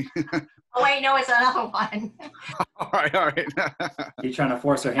know, maybe. Oh, wait, no, it's another one. All right. You trying to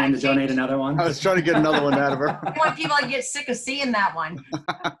force her hand to donate another one? I was trying to get another one out of her. I want people to get sick of seeing that one.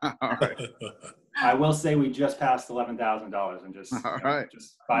 All right. I will say we just passed $11,000 and just, All right.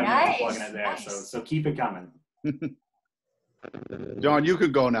 just 5 Nice, minutes plugging it there. nice. So keep it coming. John, you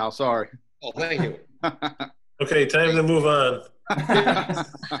could go now. Sorry. Oh, thank you. Okay, time to move on.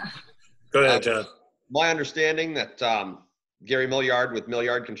 Go ahead, John. My understanding that Gary Milliard with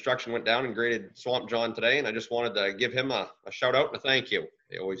Milliard Construction went down and graded Swamp John today, and I just wanted to give him a shout out and a thank you.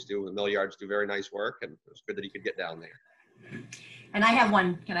 They always do. The Milliards do very nice work, and it was good that he could get down there. And I have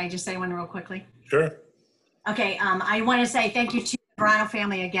one. Can I just say one real quickly? Sure. Okay, I want to say thank you to the Verano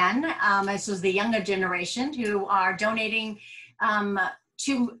family again. This was the younger generation who are donating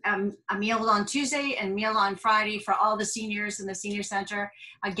to a meal on Tuesday and meal on Friday for all the seniors in the senior center.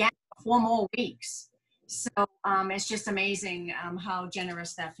 Again, 4 more weeks. So it's just amazing how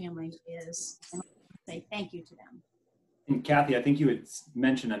generous that family is. And I want to say thank you to them. And Kathy, I think you had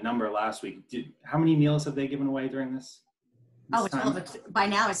mentioned a number last week. How many meals have they given away during this? Oh, it's well over, by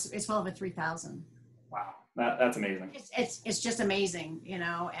now it's well over 3,000. Wow, that's amazing. It's just amazing, you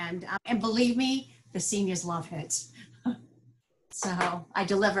know, and believe me, the seniors love it. So I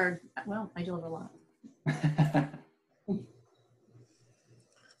deliver a lot.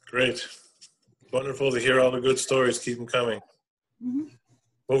 Great. Wonderful to hear all the good stories. Keep them coming. Mm-hmm.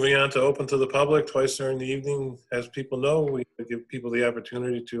 Moving on to open to the public twice during the evening. As people know, we give people the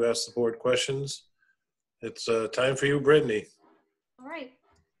opportunity to ask the board questions. It's time for you, Brittany. All right.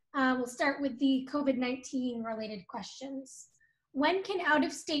 We'll start with the COVID-19 related questions. When can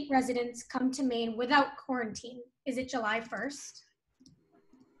out-of-state residents come to Maine without quarantine? Is it July 1st?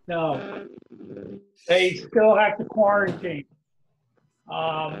 No, they still have to quarantine.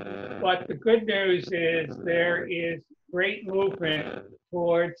 But the good news is there is great movement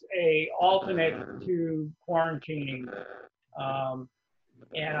towards a alternate to quarantining.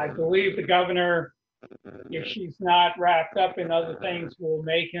 And I believe the governor, if she's not wrapped up in other things, will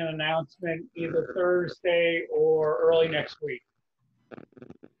make an announcement either Thursday or early next week.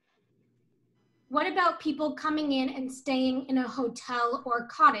 What about people coming in and staying in a hotel or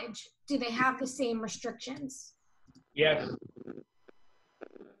cottage? Do they have the same restrictions? Yes.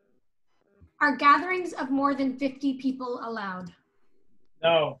 Are gatherings of more than 50 people allowed?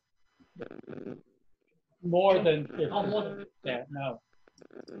 No. More than 50. Yeah, no.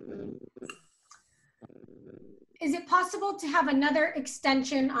 Is it possible to have another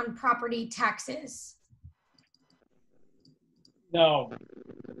extension on property taxes? No.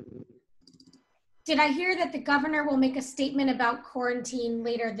 Did I hear that the governor will make a statement about quarantine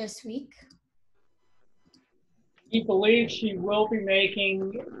later this week? He believes she will be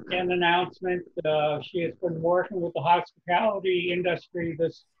making an announcement. She has been working with the hospitality industry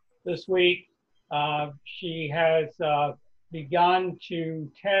this week. She has begun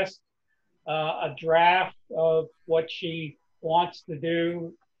to test a draft of what she wants to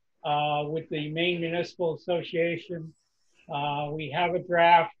do with the Maine Municipal Association. We have a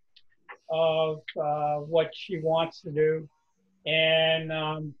draft of what she wants to do,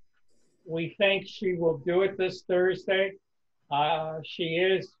 and we think she will do it this Thursday. She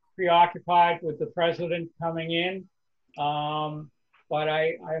is preoccupied with the president coming in, but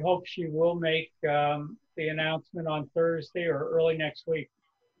I hope she will make the announcement on Thursday or early next week.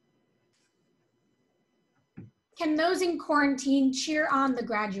 Can those in quarantine cheer on the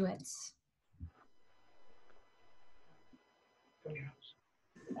graduates?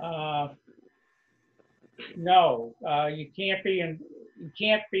 No, you can't be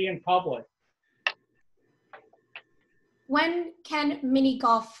in public. When can mini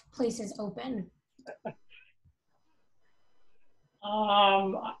golf places open?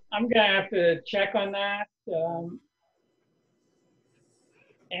 I'm gonna have to check on that.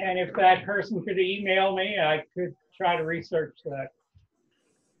 And if that person could email me, I could try to research that.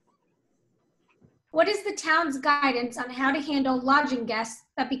 What is the town's guidance on how to handle lodging guests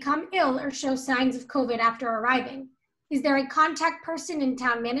that become ill or show signs of COVID after arriving? Is there a contact person in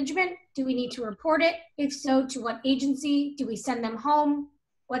town management? Do we need to report it? If so, to what agency? Do we send them home?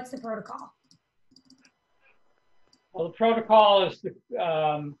 What's the protocol? Well, the protocol is to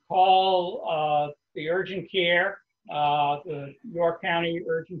call the urgent care, the York County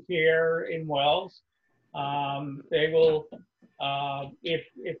Urgent Care in Wells. They will,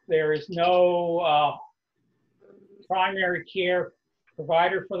 if there is no primary care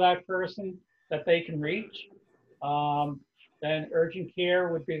provider for that person that they can reach, then urgent care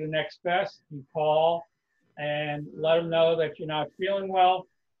would be the next best. You call and let them know that you're not feeling well.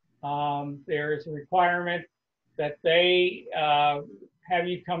 There is a requirement that they have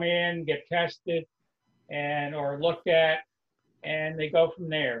you come in, get tested, and or looked at, and they go from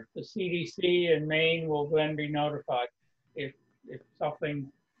there. The CDC in Maine will then be notified if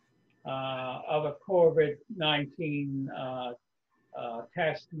something of a COVID-19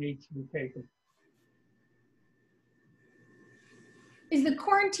 test needs to be taken. Is the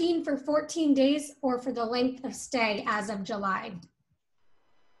quarantine for 14 days or for the length of stay as of July?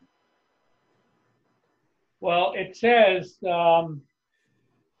 Well, it says that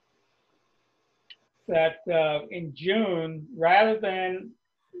in June, rather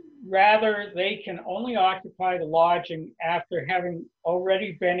they can only occupy the lodging after having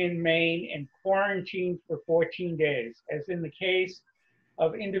already been in Maine and quarantined for 14 days, as in the case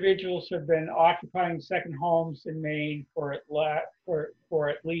of individuals who have been occupying second homes in Maine for at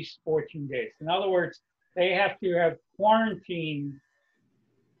least 14 days. In other words, they have to have quarantined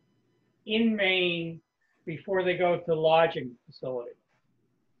in Maine before they go to the lodging facility.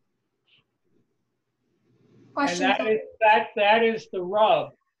 Question. And that is the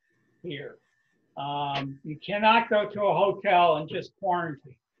rub here. You cannot go to a hotel and just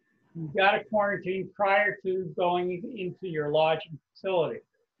quarantine. You've got to quarantine prior to going into your lodging facility.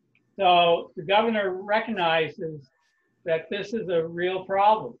 So the governor recognizes that this is a real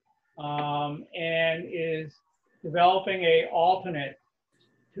problem and is developing an alternate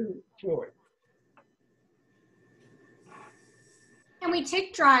to it. Can we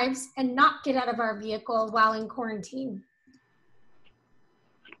take drives and not get out of our vehicle while in quarantine?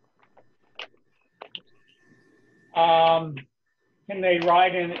 Can they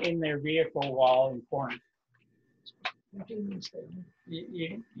ride in their vehicle while in quarantine?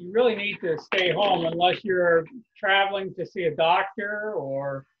 You really need to stay home unless you're traveling to see a doctor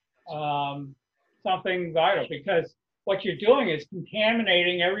or something vital, because what you're doing is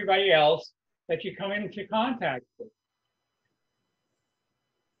contaminating everybody else that you come into contact with.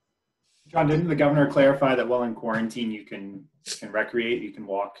 John, didn't the governor clarify that while in quarantine you can recreate, you can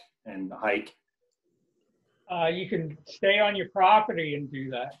walk and hike? You can stay on your property and do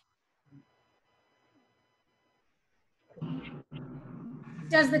that.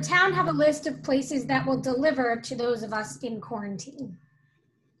 Does the town have a list of places that will deliver to those of us in quarantine?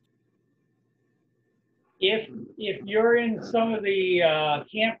 If you're in some of the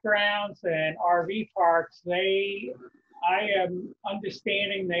campgrounds and RV parks, I am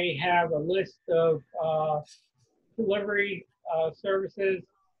understanding they have a list of delivery services.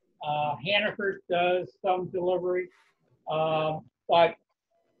 Hannaford does some delivery, but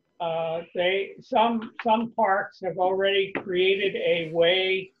some parks have already created a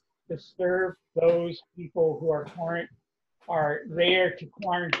way to serve those people who are there to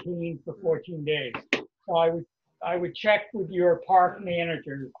quarantine for 14 days. So I would check with your park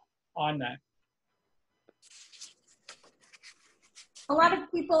manager on that. A lot of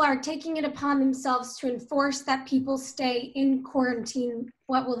people are taking it upon themselves to enforce that people stay in quarantine.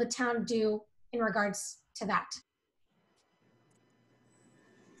 What will the town do in regards to that?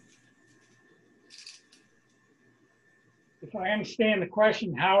 If I understand the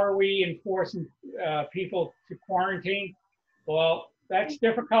question, how are we enforcing people to quarantine? Well, that's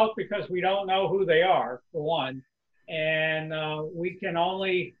difficult because we don't know who they are, for one. And we can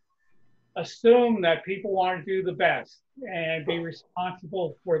only assume that people want to do the best and be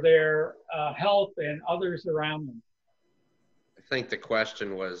responsible for their health and others around them. I think the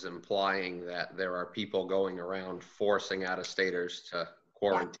question was implying that there are people going around forcing out-of-staters to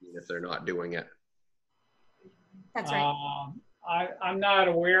quarantine if they're not doing it. That's right. I'm not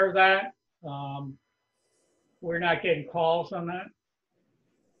aware of that. We're not getting calls on that.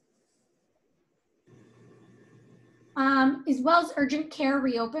 Is Wells Urgent Care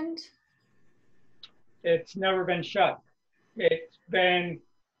reopened? It's never been shut. It's been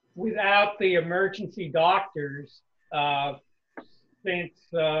without the emergency doctors since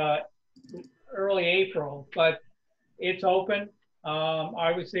early April, but it's open.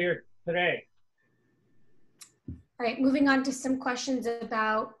 I was there today. All right, moving on to some questions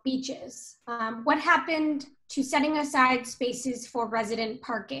about beaches. What happened to setting aside spaces for resident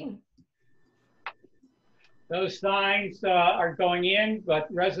parking? Those signs are going in,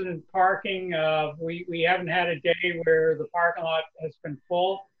 but resident parking, we haven't had a day where the parking lot has been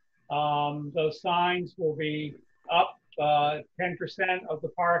full. Those signs will be up. 10% of the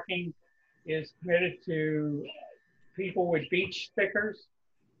parking is committed to people with beach stickers.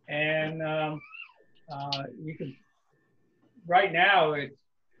 And you can, right now, it's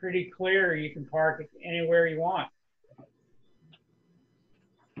pretty clear you can park anywhere you want.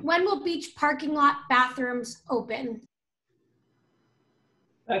 When will beach parking lot bathrooms open?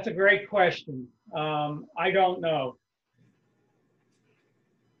 That's a great question. I don't know.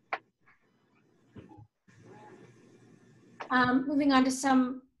 Moving on to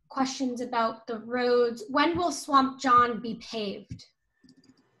some questions about the roads. When will Swamp John be paved?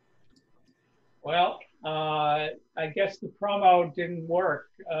 Well, I guess the promo didn't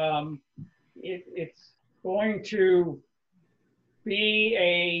work. It's going to be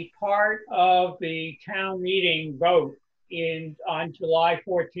a part of the town meeting vote on July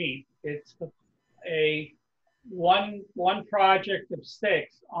 14th. It's one project of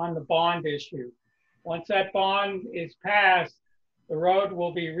 6 on the bond issue. Once that bond is passed, the road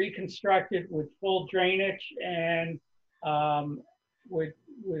will be reconstructed with full drainage and with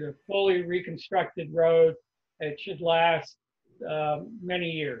a fully reconstructed road. It should last many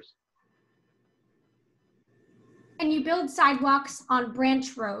years. Can you build sidewalks on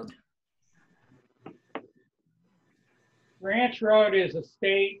Branch Road? Branch Road is a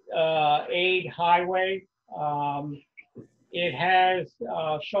state aid highway. It has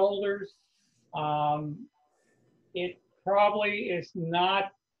shoulders. It probably is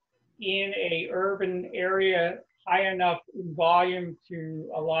not in a urban area high enough in volume to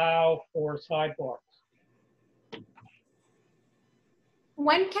allow for sidewalks.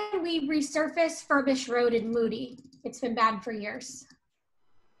 When can we resurface Furbish Road in Moody? It's been bad for years.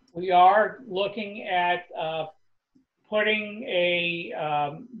 We are looking at putting a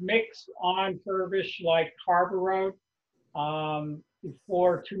mix on Furbish like Harbor Road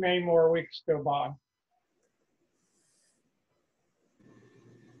before too many more weeks go by.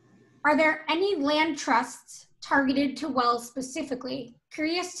 Are there any land trusts targeted to wells specifically?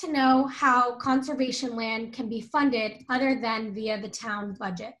 Curious to know how conservation land can be funded other than via the town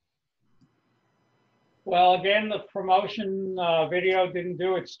budget. Well, again, the promotion video didn't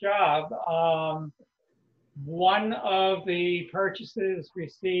do its job. One of the purchases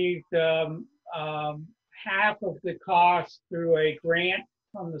received half of the cost through a grant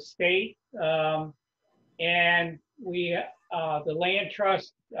from the state. And the Land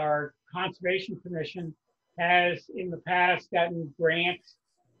Trust, our Conservation Commission, has in the past gotten grants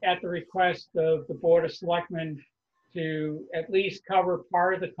at the request of the Board of Selectmen to at least cover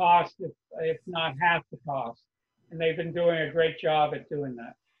part of the cost, if not half the cost. And they've been doing a great job at doing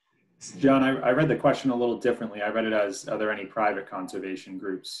that. John, I read the question a little differently. I read it as, are there any private conservation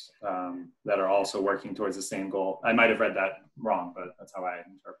groups that are also working towards the same goal? I might have read that wrong, but that's how I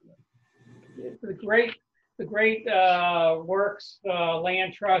interpret it. The Great Works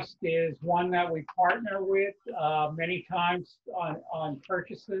Land Trust is one that we partner with many times on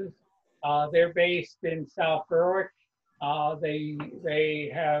purchases. They're based in South Berwick.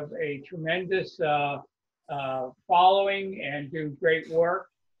 They have a tremendous following and do great work.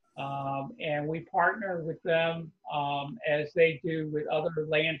 And we partner with them as they do with other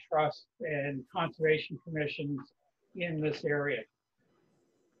land trusts and conservation commissions in this area.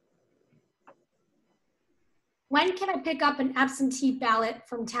 When can I pick up an absentee ballot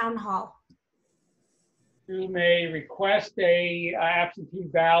from Town Hall? You may request a absentee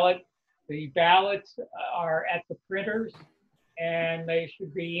ballot. The ballots are at the printers and they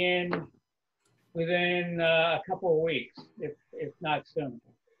should be in within a couple of weeks, if not soon.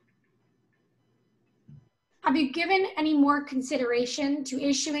 Have you given any more consideration to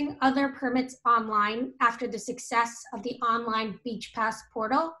issuing other permits online after the success of the online Beach Pass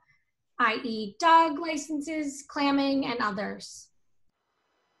portal, i.e. dog licenses, clamming, and others?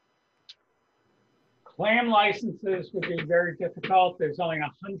 Clam licenses would be very difficult. There's only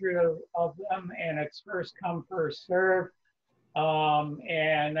 100 of them and it's first come, first served.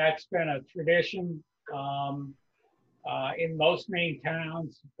 And that's been a tradition in most Maine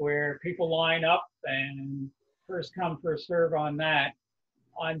towns where people line up and first come, first serve on that.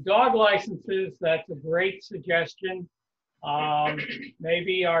 On dog licenses, that's a great suggestion.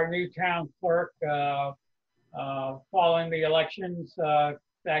 Maybe our new town clerk, following the elections,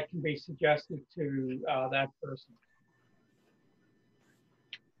 that can be suggested to that person.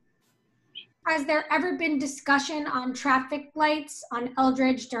 Has there ever been discussion on traffic lights on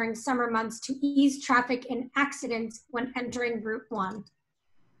Eldridge during summer months to ease traffic and accidents when entering Route 1?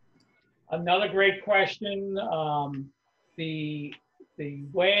 Another great question. The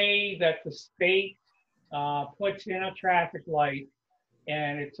way that the state puts in a traffic light,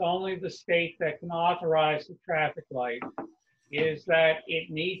 and it's only the state that can authorize the traffic light, is that it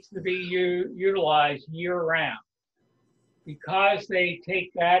needs to be utilized year-round. Because they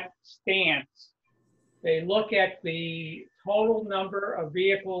take that stance, they look at the total number of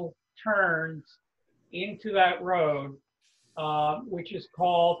vehicle turns into that road, which is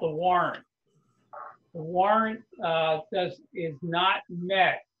called the warrant. The warrant is not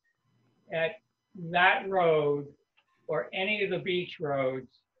met at that road or any of the beach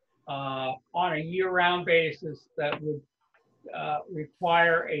roads on a year-round basis that would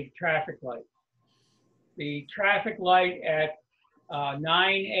require a traffic light. The traffic light at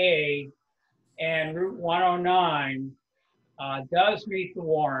 9A and Route 109 does meet the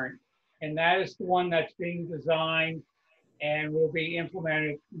warrant, and that is the one that's being designed and will be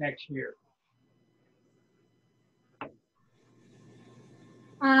implemented next year.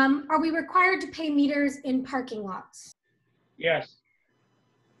 Are we required to pay meters in parking lots? Yes,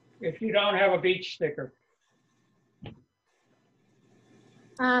 if you don't have a beach sticker.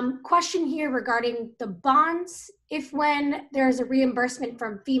 Question here regarding the bonds. If when there's a reimbursement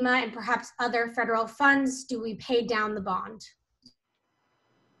from FEMA and perhaps other federal funds, do we pay down the bond?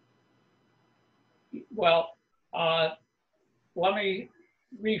 Well, let me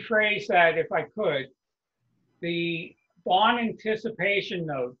rephrase that if I could. The bond anticipation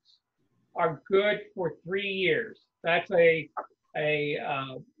notes are good for 3 years. That's a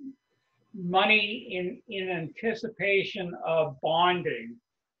money in anticipation of bonding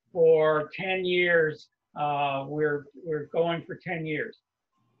for 10 years. We're going for 10 years.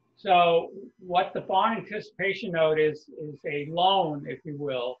 So what the bond anticipation note is a loan, if you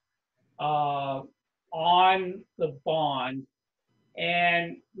will, on the bond,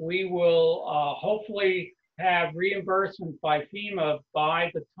 and we will hopefully have reimbursement by FEMA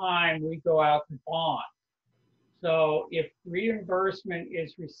by the time we go out to bond. So if reimbursement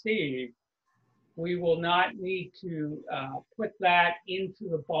is received, we will not need to put that into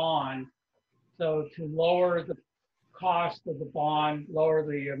the bond. So to lower the cost of the bond, lower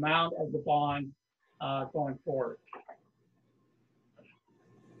the amount of the bond going forward.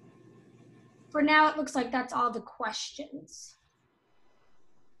 For now, it looks like that's all the questions.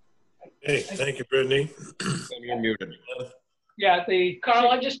 Hey, thank you, Brittany. You're muted. Yeah, Carl,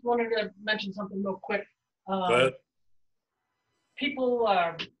 I just wanted to mention something real quick. Go ahead. People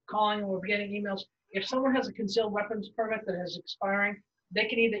are calling or getting emails. If someone has a concealed weapons permit that is expiring, they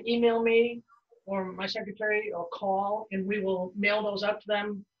can either email me or my secretary or call, and we will mail those out to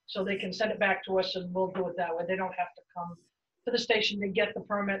them so they can send it back to us, and we'll do it that way. They don't have to come to the station to get the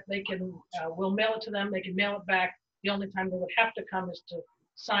permit. They can, we'll mail it to them. They can mail it back. The only time they would have to come is to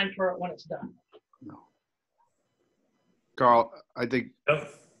sign for it when it's done. No. Carl, I think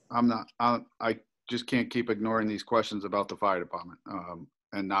I just can't keep ignoring these questions about the fire department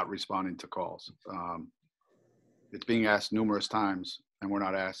and not responding to calls. It's being asked numerous times and we're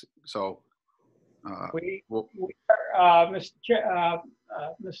not asking. So Mr.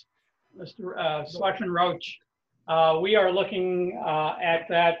 Selectman Roach, we are looking at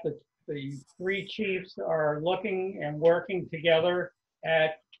that. The three chiefs are looking and working together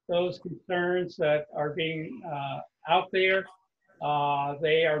at those concerns that are being out there.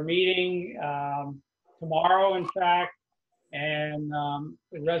 They are meeting tomorrow, in fact, and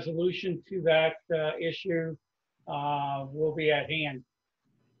the resolution to that issue will be at hand.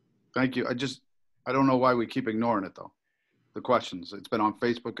 Thank you. I don't know why we keep ignoring it though. The questions. It's been on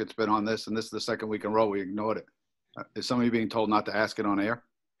Facebook. It's been on this, and this is the second week in a row we ignored it. Is somebody being told not to ask it on air?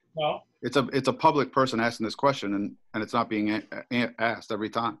 No. It's a public person asking this question, and it's not being asked every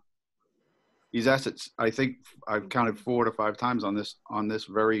time. He's asked it. I think I've counted 4 to 5 times on this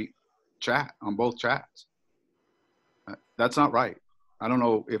very chat, on both chats. That's not right. I don't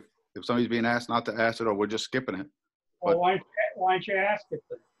know if somebody's being asked not to ask it or we're just skipping it. Well, why don't you ask it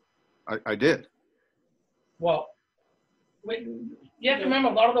then? I did. Well, you have to remember,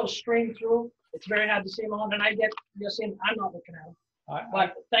 a lot of those stream through. It's very hard to see them all, and you're seeing, I'm not looking at them.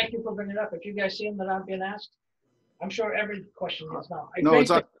 But thank you for bringing it up. If you guys see them that aren't being asked, I'm sure every question is now. No, it's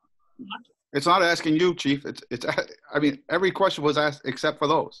not. It's not asking you, Chief. It's. I mean, every question was asked except for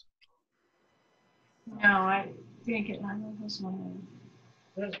those. No, I didn't get none of this one.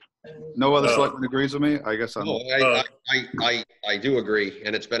 No other selectman agrees with me. I guess I'm. No, I do agree,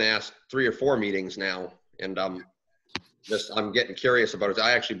 and it's been asked 3 or 4 meetings now, and I'm getting curious about it.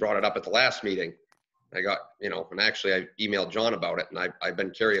 I actually brought it up at the last meeting. I got, and actually I emailed John about it, and I've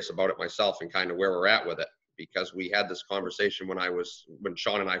been curious about it myself and kind of where we're at with it, because we had this conversation when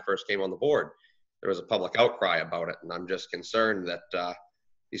Sean and I first came on the board. There was a public outcry about it, and I'm just concerned that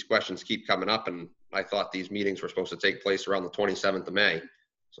these questions keep coming up, and I thought these meetings were supposed to take place around the 27th of May.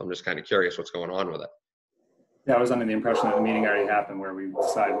 So I'm just kind of curious what's going on with it. Yeah, I was under the impression that the meeting already happened where we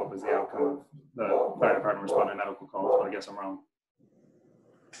decided what was the outcome of the fire department responding to medical calls, but I guess I'm wrong.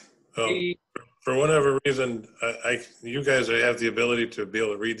 For whatever reason, you guys have the ability to be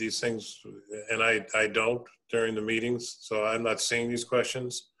able to read these things, and I don't during the meetings, so I'm not seeing these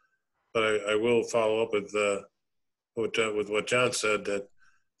questions. But I will follow up with what John said, that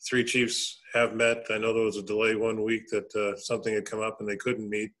 3 chiefs have met. I know there was a delay 1 week that something had come up and they couldn't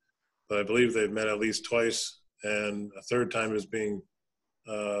meet, but I believe they've met at least twice, and a 3rd time is being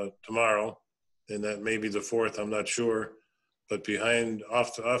tomorrow, and that may be the 4th. I'm not sure. But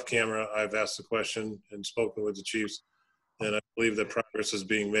off camera, I've asked the question and spoken with the chiefs, and I believe that progress is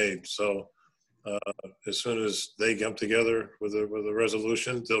being made. So as soon as they come together with a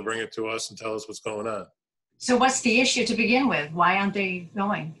resolution, they'll bring it to us and tell us what's going on. So what's the issue to begin with? Why aren't they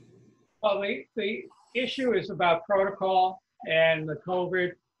going? Well, the issue is about protocol and the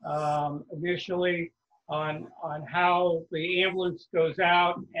COVID initially on how the ambulance goes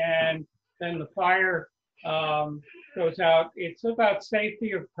out and then the fire goes out. It's about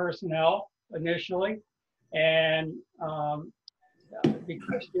safety of personnel initially, and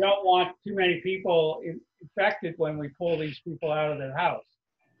because you don't want too many people infected when we pull these people out of their house.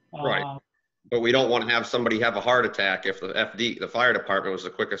 Right. But we don't want to have somebody have a heart attack if the fire department was the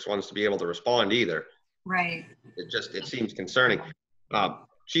quickest ones to be able to respond either. Right. It seems concerning.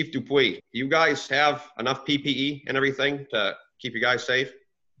 Chief Dupuy, do you guys have enough PPE and everything to keep you guys safe?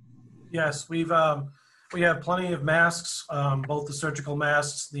 Yes, we have plenty of masks, both the surgical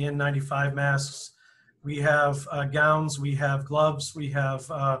masks, the N95 masks. We have gowns, we have gloves, we have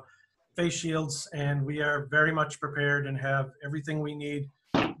face shields, and we are very much prepared and have everything we need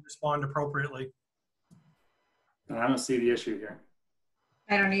to respond appropriately. I don't see the issue here.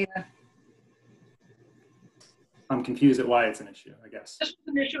 I don't either. I'm confused at why it's an issue, I guess. This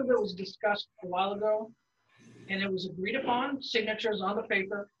was an issue that was discussed a while ago, and it was agreed upon, signatures on the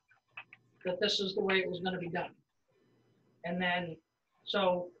paper, that this is the way it was going to be done. And then,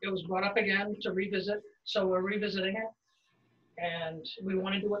 so it was brought up again to revisit, so we're revisiting it, and we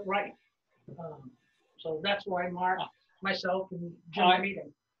want to do it right. So that's why Mark, myself, and Jim are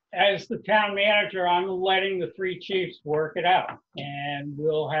meeting. As the town manager, I'm letting the 3 chiefs work it out, and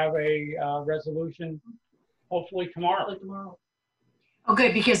we'll have a resolution hopefully tomorrow. Oh,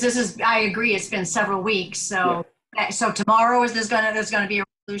 good, because I agree, it's been several weeks. So, so tomorrow there's gonna be a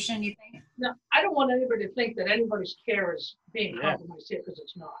resolution, you think? No, I don't want anybody to think that anybody's care is being compromised here, because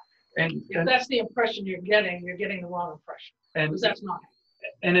it's not. And if that's the impression you're getting the wrong impression. And because that's not.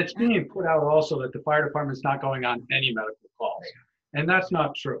 And it's being put out also that the fire department's not going on any medical calls. And that's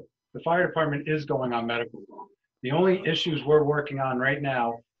not true. The fire department is going on medical calls. The only issues we're working on right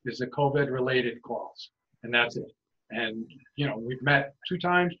now is the COVID-related calls, and that's it. And, we've met 2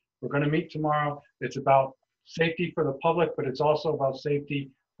 times. We're going to meet tomorrow. It's about safety for the public, but it's also about safety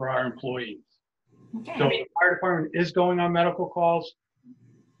for our employees. Okay. So the fire department is going on medical calls.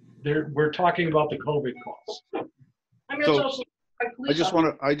 We're talking about the COVID calls. I mean, So, it's also.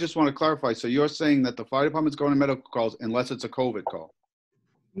 I just want to clarify. So you're saying that the fire department's going to medical calls unless it's a COVID call?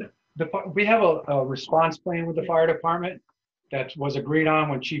 We have a response plan with the fire department that was agreed on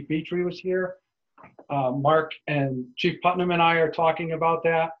when Chief Beatree was here. Mark and Chief Putnam and I are talking about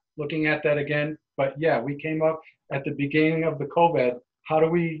that, looking at that again. But yeah, we came up at the beginning of the COVID. How do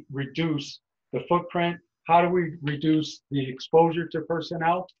we reduce the footprint? How do we reduce the exposure to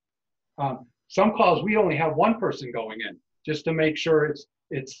personnel? Some calls we only have 1 person going in, just to make sure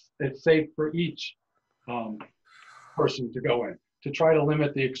it's safe for each person to go in, to try to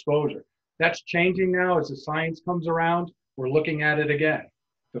limit the exposure. That's changing now as the science comes around. We're looking at it again.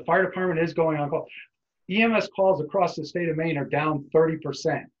 The fire department is going on call. EMS calls across the state of Maine are down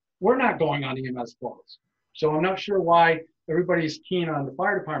 30%. We're not going on EMS calls. So I'm not sure why everybody's keen on the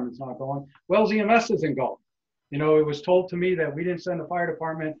fire department's not going. Wells EMS isn't going. It was told to me that we didn't send the fire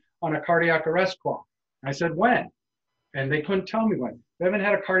department on a cardiac arrest call. I said, when? And they couldn't tell me when. We haven't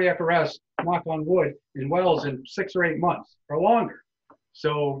had a cardiac arrest, knock on wood, in Wells in 6 or 8 months or longer.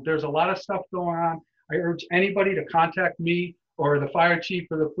 So there's a lot of stuff going on. I urge anybody to contact me or the fire chief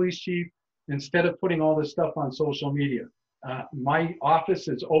or the police chief instead of putting all this stuff on social media. My office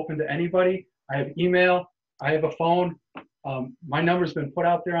is open to anybody. I have email, I have a phone. My number's been put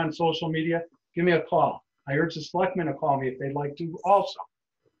out there on social media. Give me a call. I urge the selectmen to call me if they'd like to also.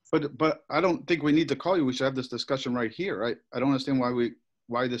 But I don't think we need to call you. We should have this discussion right here, right? I don't understand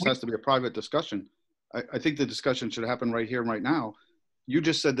why this has to be a private discussion. I think the discussion should happen right here and right now. You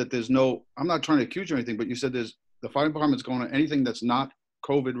just said that there's no, I'm not trying to accuse you or anything, but you said the fire department's going on anything that's not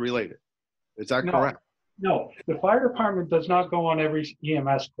COVID related. Is that correct? No, the fire department does not go on every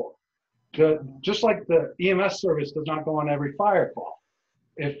EMS call. Just like the EMS service does not go on every fire call.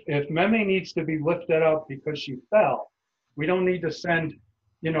 If Meme needs to be lifted up because she fell, we don't need to send,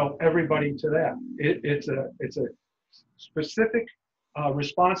 everybody to that. It's a specific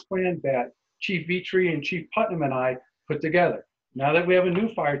response plan that Chief Vitri and Chief Putnam and I put together. Now that we have a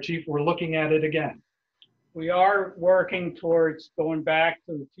new fire chief, we're looking at it again. We are working towards going back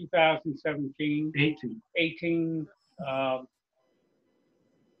to the 2017, 18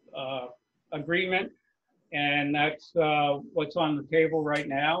 agreement, and that's what's on the table right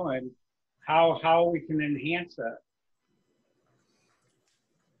now, and how we can enhance that.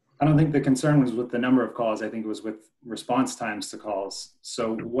 I don't think the concern was with the number of calls. I think it was with response times to calls.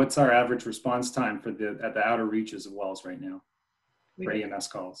 So what's our average response time for at the outer reaches of Wells right now for EMS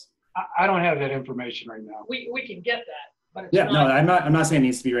calls? I don't have that information right now. We can get that, but it's Yeah, not, no, I'm not saying it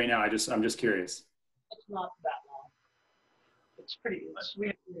needs to be right now. I'm just curious. it's not that long. It's we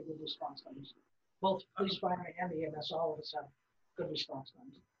have pretty good response times. Both police, fire, and the EMS, all of us have good response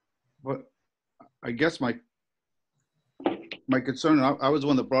times. But I guess my concern, I was the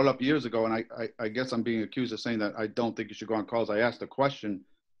one that brought it up years ago, and I guess I'm being accused of saying that I don't think you should go on calls. I asked a question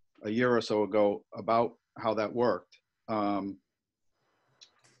a year or so ago about how that worked. I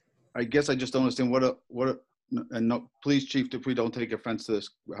guess I just don't understand and no, please, Chief, if we don't take offense to this,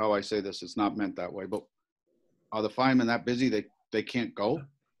 how I say this, it's not meant that way, but are the firemen that busy they can't go?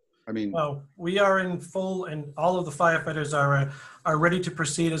 I mean, well, we are in full, and all of the firefighters are ready to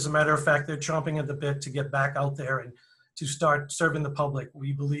proceed. As a matter of fact, they're chomping at the bit to get back out there and to start serving the public.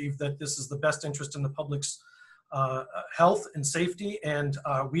 We believe that this is the best interest in the public's health and safety, and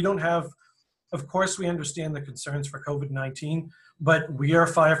we don't have, of course, we understand the concerns for COVID-19, but we are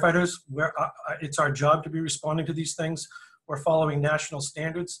firefighters. It's our job to be responding to these things. We're following national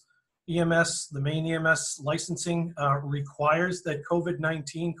standards. EMS, the Maine EMS licensing requires that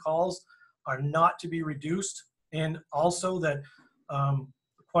COVID-19 calls are not to be reduced, and also that,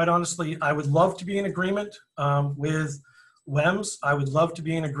 quite honestly, I would love to be in agreement with WEMS. I would love to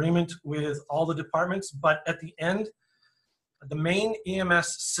be in agreement with all the departments, but at the end, the Maine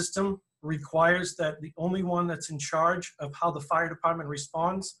EMS system requires that the only one that's in charge of how the fire department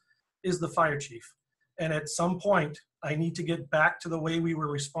responds is the fire chief. And at some point, I need to get back to the way we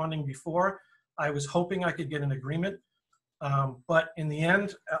were responding before. I was hoping I could get an agreement, but in the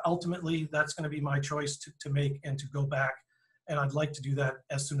end, ultimately, that's going to be my choice to make and to go back. And I'd like to do that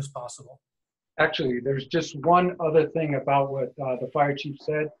as soon as possible. Actually, there's just one other thing about what the fire chief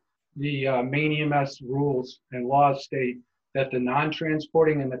said. The Maine EMS rules and laws state that the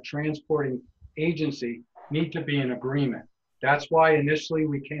non-transporting and the transporting agency need to be in agreement. That's why initially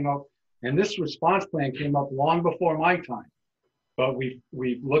we came up, and this response plan came up long before my time, but we've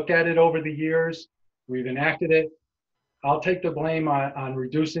looked at it over the years, we've enacted it. I'll take the blame on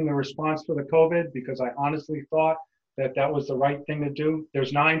reducing the response for the COVID because I honestly thought that was the right thing to do.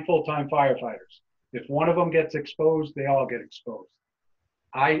 There's 9 full-time firefighters. If one of them gets exposed, they all get exposed.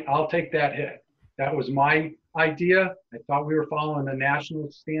 I'll take that hit. That was my idea. I thought we were following the national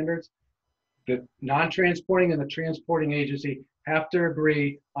standards. The non-transporting and the transporting agency have to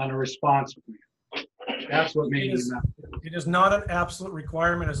agree on a response plan. That's what Maine EMS. It is not an absolute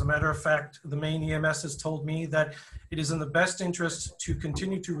requirement. As a matter of fact, the Maine EMS has told me that it is in the best interest to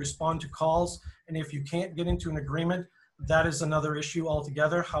continue to respond to calls. And if you can't get into an agreement, that is another issue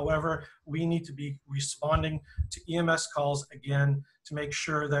altogether. However, we need to be responding to EMS calls again to make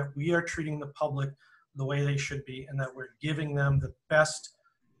sure that we are treating the public the way they should be and that we're giving them the best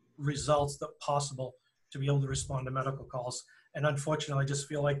results that possible to be able to respond to medical calls. And unfortunately, I just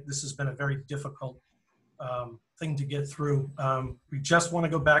feel like this has been a very difficult thing to get through. We just want to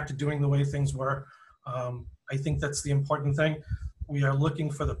go back to doing the way things were. I think that's the important thing. We are looking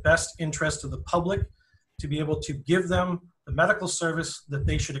for the best interest of the public to be able to give them the medical service that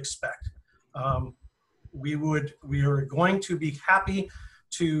they should expect. We are going to be happy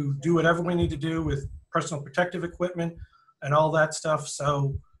to do whatever we need to do with personal protective equipment and all that stuff.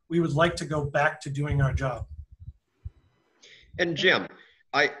 So we would like to go back to doing our job. And Jim,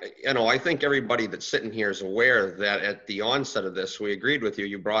 I think everybody that's sitting here is aware that at the onset of this, we agreed with you.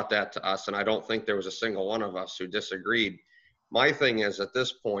 You brought that to us, and I don't think there was a single one of us who disagreed. My thing is, at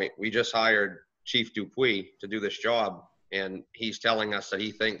this point, we just hired Chief Dupuy to do this job, and he's telling us that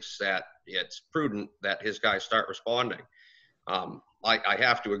he thinks that it's prudent that his guys start responding. I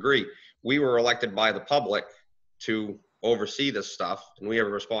have to agree. We were elected by the public to oversee this stuff, and we have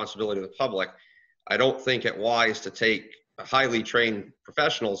a responsibility to the public. I don't think it wise to take highly trained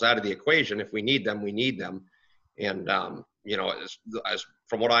professionals out of the equation. If we need them, we need them. And, as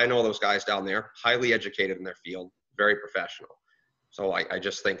from what I know, those guys down there, highly educated in their field, very professional. So I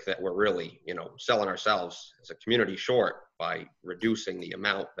just think that we're really, selling ourselves as a community short by reducing the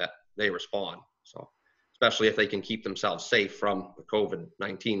amount that they respond. So, especially if they can keep themselves safe from the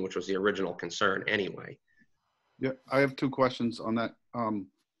COVID-19, which was the original concern anyway. Yeah, I have two questions on that.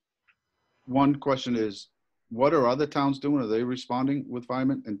 One question is, what are other towns doing? Are they responding with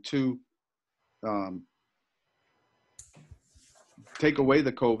firemen? And two, take away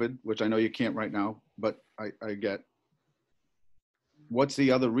the COVID, which I know you can't right now, but I get. What's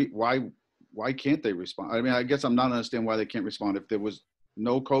the other why can't they respond? I mean, I guess I'm not understanding why they can't respond. If there was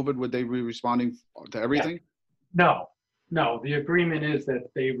no COVID, would they be responding to everything? No, the agreement is that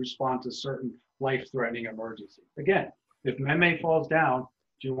they respond to certain life-threatening emergencies. Again, if Meme falls down,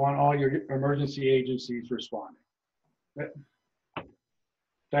 do you want all your emergency agencies responding?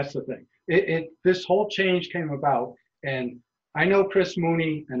 That's the thing. This whole change came about, and I know Chris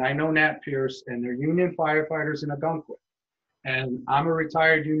Mooney and I know Nat Pierce, and they're union firefighters in Algonquin. And I'm a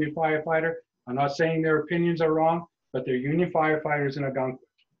retired union firefighter. I'm not saying their opinions are wrong, but they're union firefighters in Algonquin.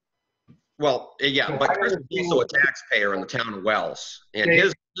 Well, yeah, but Chris is also a taxpayer in the town of Wells, and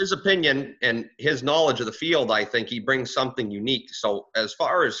his opinion and his knowledge of the field, I think he brings something unique. So as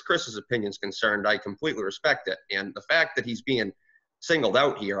far as Chris's opinion is concerned, I completely respect it. And the fact that he's being singled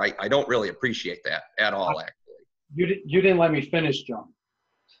out here, I don't really appreciate that at all, actually. You didn't let me finish, John.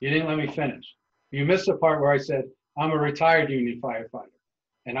 You didn't let me finish. You missed the part where I said, I'm a retired union firefighter,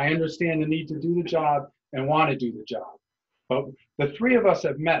 and I understand the need to do the job and want to do the job. But the three of us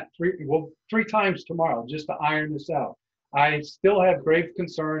have met three times tomorrow just to iron this out. I still have grave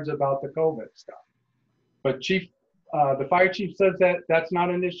concerns about the COVID stuff. But the fire chief says that that's not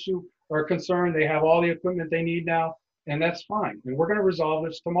an issue or a concern. They have all the equipment they need now, and that's fine. And we're going to resolve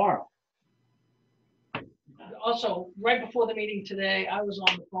this tomorrow. Also, right before the meeting today, I was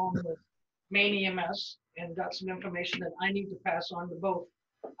on the phone with Maine EMS and got some information that I need to pass on to both.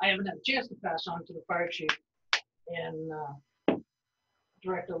 I haven't had a chance to pass on to the fire chief and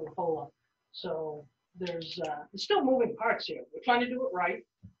Director LaFola. So there's still moving parts here. We're trying to do it right.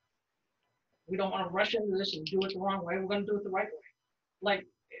 We don't want to rush into this and do it the wrong way. We're going to do it the right way. Like,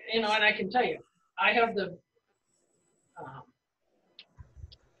 and I can tell you, I have the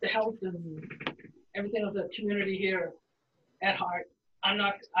health and everything of the community here at heart. I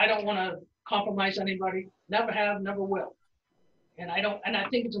don't want to compromise anybody. Never have, never will. And I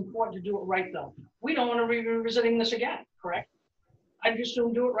think it's important to do it right though. We don't want to be revisiting this again, correct? I'd just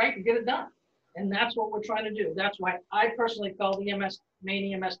soon do it right and get it done. And that's what we're trying to do. That's why I personally called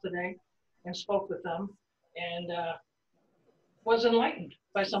Maine EMS today and spoke with them and was enlightened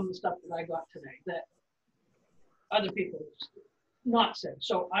by some of the stuff that I got today that other people not said.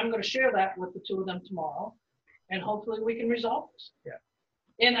 So I'm going to share that with the two of them tomorrow, and hopefully we can resolve this.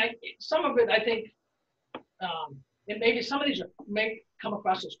 Yeah. And some of it, I think, and maybe some of these may come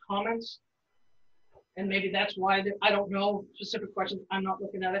across as comments, and maybe that's why I don't know specific questions. I'm not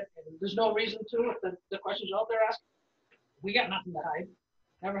looking at it, and there's no reason to. If the questions are out there asking, we got nothing to hide.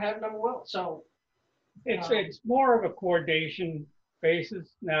 Never have, never will. So it's more of a coordination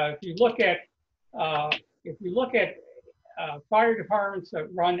basis. Now, if you look at fire departments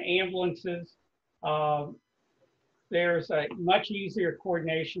that run ambulances, there's a much easier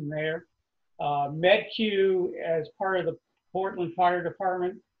coordination there. MedQ, as part of the Portland Fire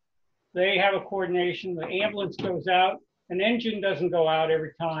Department, they have a coordination. The ambulance goes out. An engine doesn't go out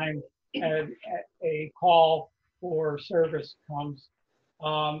every time a call for service comes.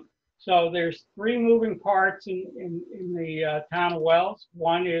 So there's three moving parts in the town of Wells.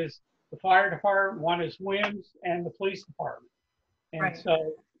 One is the fire department, one is WIMS, and the police department. And right.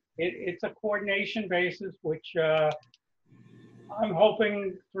 So it's a coordination basis, which I'm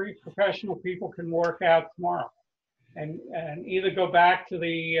hoping three professional people can work out tomorrow and either go back to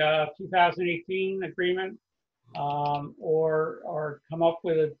the 2018 agreement or come up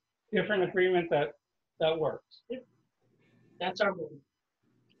with a different agreement that works. That's our goal.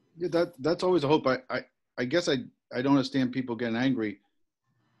 Yeah, that's always a hope. I guess I don't understand people getting angry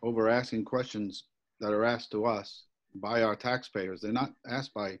over asking questions that are asked to us by our taxpayers. They're not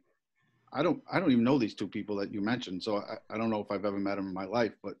asked by, I don't even know these two people that you mentioned, so I don't know if I've ever met them in my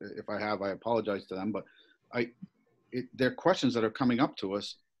life, but if I have, I apologize to them. But they're questions that are coming up to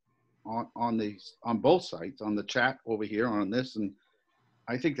us on both sites, on the chat over here, on this, and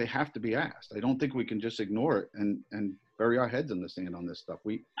I think they have to be asked. I don't think we can just ignore it and bury our heads in the sand on this stuff.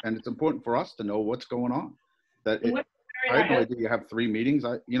 And it's important for us to know what's going on. I had no idea you have 3 meetings.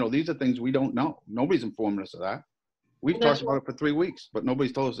 These are things we don't know. Nobody's informed us of that. We've talked about it for 3 weeks, but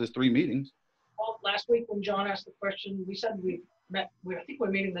nobody's told us there's 3 meetings. Well, last week when John asked the question, we said we met, I think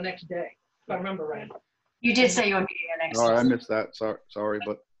we're meeting the next day, if I remember right. You did say you were meeting the next Oh, day. I missed that. Sorry,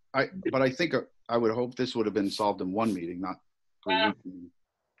 but I think I would hope this would have been solved in 1 meeting, not 3 weeks.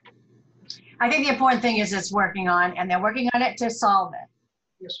 I think the important thing is it's working on, and they're working on it to solve it.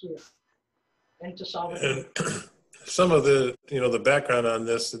 Yes, we are. And to solve it. And some of the, the background on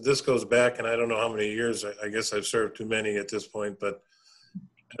this goes back, and I don't know how many years, I guess I've served too many at this point, but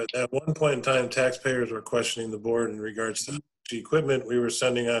at one point in time, taxpayers were questioning the board in regards to the equipment we were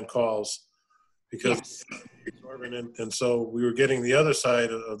sending on calls because exorbitant. And so we were getting the other side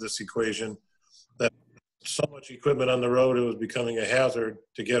of this equation, that so much equipment on the road, it was becoming a hazard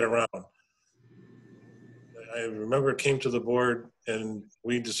to get around. I remember it came to the board and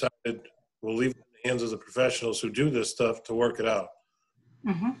we decided we'll leave it in the hands of the professionals who do this stuff to work it out.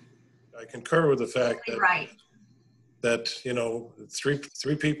 Mm-hmm. I concur with the fact that, right. that three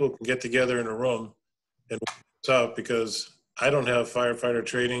people can get together in a room and work this out, because I don't have firefighter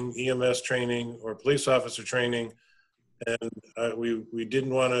training, EMS training, or police officer training. And we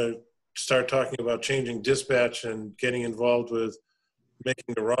didn't want to start talking about changing dispatch and getting involved with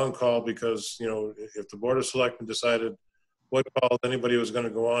making the wrong call, because, if the Board of Selectmen decided what call anybody was going to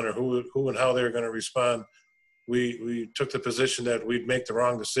go on or who and how they were going to respond, we took the position that we'd make the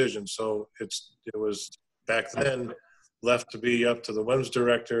wrong decision. So it was back then left to be up to the WEMS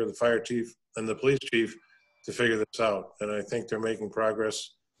director, the fire chief, and the police chief to figure this out. And I think they're making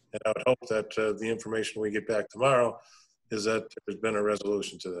progress. And I would hope that the information we get back tomorrow is that there's been a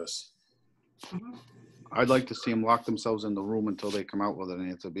resolution to this. Mm-hmm. I'd like to see them lock themselves in the room until they come out with an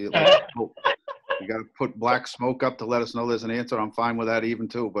answer. You got to put black smoke up to let us know there's an answer. I'm fine with that even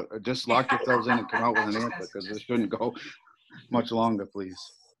too, but just lock yourselves in and come out with an answer, because this shouldn't go much longer, please.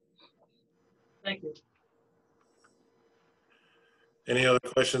 Thank you. Any other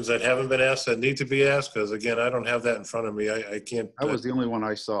questions that haven't been asked that need to be asked? Because again, I don't have that in front of me. I can't. That was the only one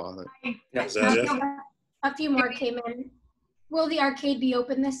I saw. Is that it? A few more came in. Will the arcade be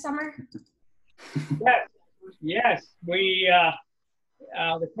open this summer? Yes. We.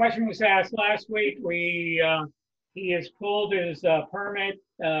 The question was asked last week. He has pulled his permit,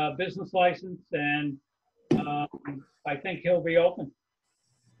 business license, and I think he'll be open.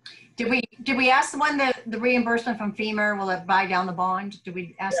 Did we ask the one that the reimbursement from FEMA, will it buy down the bond? Did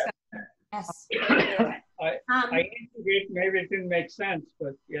we ask that? Yes. I answered it. Maybe it didn't make sense,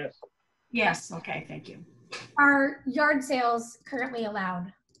 but yes. Yes. Okay. Thank you. Are yard sales currently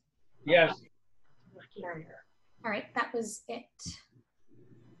allowed? Yes. All right. That was it.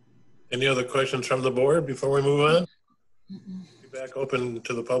 Any other questions from the board before we move on? Be back open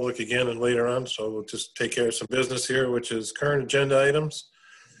to the public again and later on, so we'll just take care of some business here, which is current agenda items.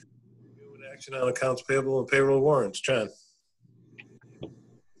 Action on accounts payable and payroll warrants. John.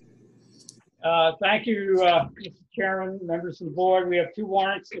 Thank you, Mr. Chairman, members of the board. We have 2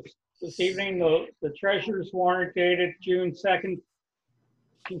 warrants this evening. The treasurer's warrant dated June 2nd,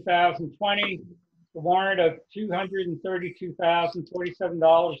 2020. The warrant of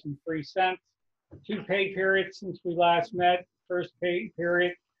 $232,047.03. 2 pay periods since we last met. First pay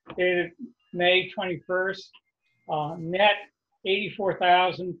period dated May 21st. Net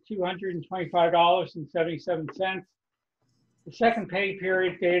 $84,225.77. The second pay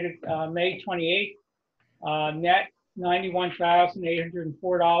period dated May 28th. Net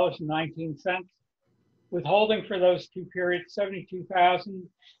 $91,804.19. Withholding for those 2 periods,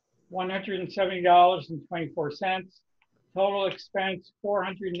 $72,170.24. Total expense,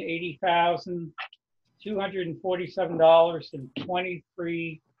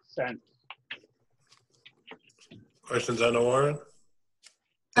 $480,247.23. Questions on the warrant?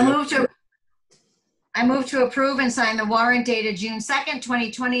 I move to approve and sign the warrant dated June 2nd,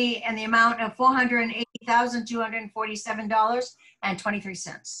 2020, and the amount of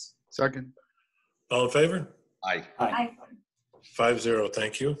 $480,247.23. Second. All in favor? Aye. Aye. 5-0.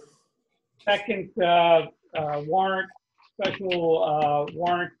 Thank you. Second warrant, special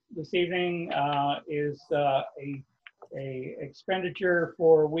warrant this evening is a expenditure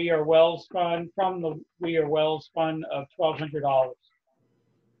for We Are Wells Fund, from the We Are Wells Fund of $1,200.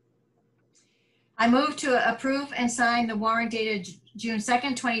 I move to approve and sign the warrant dated June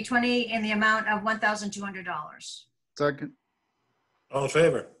 2nd, 2020 in the amount of $1,200. Second. All in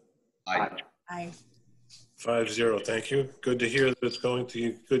favor? Aye. Aye. 5-0. Thank you. Good to hear that it's going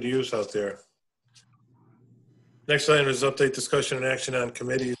to good use out there. Next item is update, discussion, and action on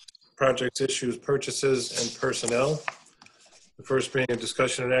committees, projects, issues, purchases, and personnel. The first being a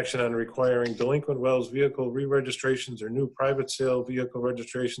discussion and action on requiring delinquent wells vehicle re-registrations or new private sale vehicle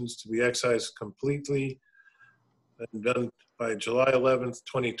registrations to be excised completely and done by July 11th,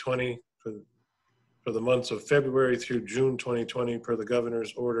 2020 for the months of February through June 2020 per the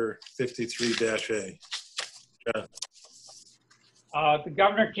governor's order 53-A. John. The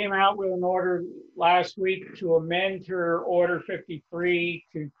governor came out with an order last week to amend her Order 53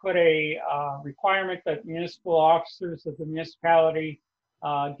 to put a requirement that municipal officers of the municipality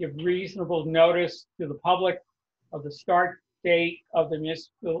give reasonable notice to the public of the start date of the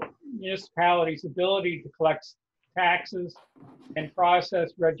municipality's ability to collect taxes and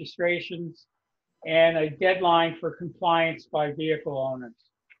process registrations, and a deadline for compliance by vehicle owners.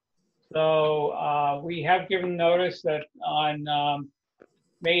 So we have given notice that on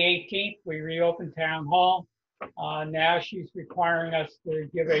May 18th, we reopened Town Hall. Now she's requiring us to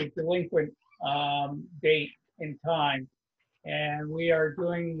give a delinquent date and time. And we are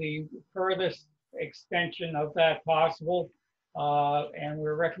doing the furthest extension of that possible. And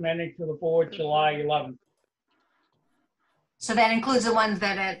we're recommending to the board July 11th. So that includes the ones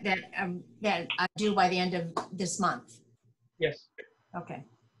that are due by the end of this month? Yes. Okay.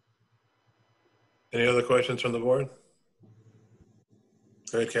 Any other questions from the board?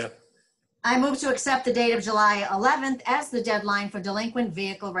 Go ahead, Kath. I move to accept the date of July 11th as the deadline for delinquent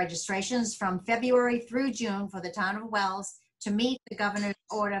vehicle registrations from February through June for the town of Wells to meet the governor's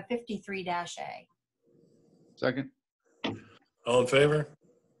order 53-A. Second. All in favor?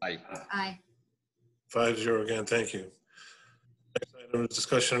 Aye. Aye. 5-0 again. Thank you. Next item is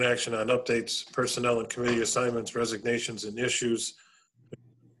discussion and action on updates, personnel and committee assignments, resignations, and issues.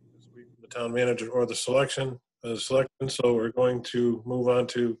 This week, the town manager or the selectmen. So we're going to move on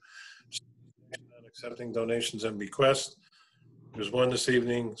to accepting donations and bequests. There's one this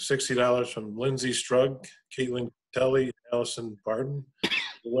evening, $60 from Lindsay Strug, Caitlin Telly, and Allison Barton, the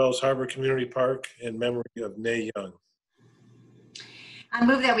Wells Harbor Community Park in memory of Nay Young. I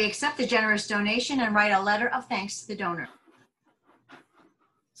move that we accept the generous donation and write a letter of thanks to the donor.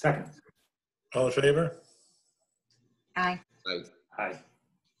 Second. All in favor? Aye. Aye. Aye.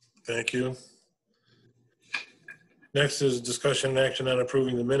 Thank you. Next is discussion and action on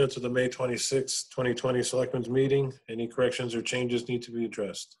approving the minutes of the May 26, 2020 Selectmen's meeting. Any corrections or changes need to be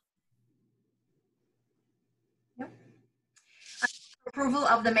addressed? Yep. Approval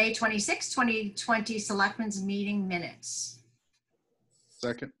of the May 26, 2020 Selectmen's meeting minutes.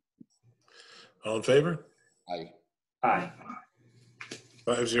 Second. All in favor? Aye. Aye.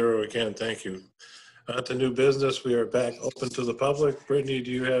 5-0 again. Thank you. On to new business. We are back open to the public. Brittany,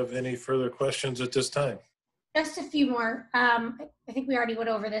 do you have any further questions at this time? Just a few more. I think we already went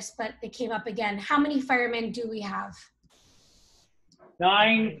over this, but it came up again. How many firemen do we have?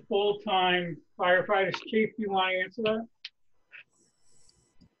 9 full-time firefighters. Chief, do you want to answer that?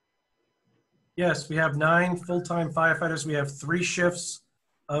 Yes, we have 9 full-time firefighters. We have 3 shifts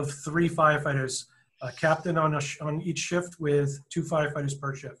of 3 firefighters. A captain on each shift with 2 firefighters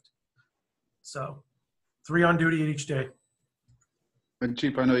per shift. So 3 on duty each day. And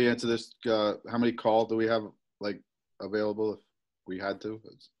Chief, I know you answered this. How many calls do we have available if we had to?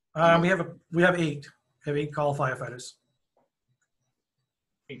 We have 8. We have 8 call firefighters.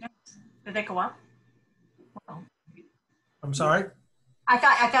 Did they go up? Wow. I'm sorry? I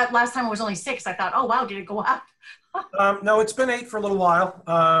thought last time it was only 6. I thought, oh wow, did it go up? No, it's been 8 for a little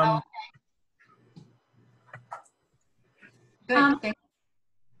while. Good.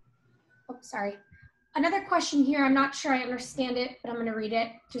 Oh, sorry. Another question here. I'm not sure I understand it, but I'm going to read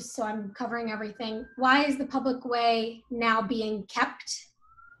it just so I'm covering everything. Why is the public way now being kept?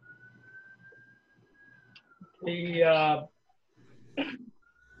 The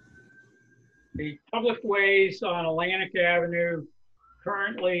public ways on Atlantic Avenue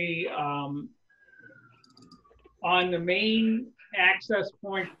currently on the main access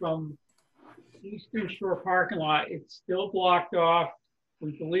point from Eastern Shore parking lot, it's still blocked off.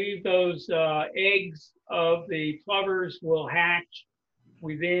 We believe those eggs of the plovers will hatch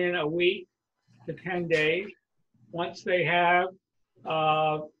within a week to 10 days. Once they have,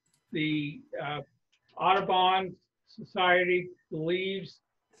 the Audubon Society believes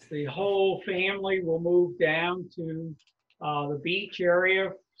the whole family will move down to the beach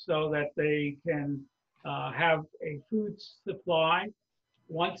area so that they can have a food supply.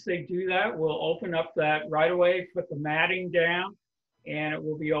 Once they do that, we'll open up that right away, put the matting down, and it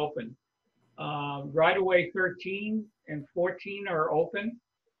will be open. Right away 13 and 14 are open.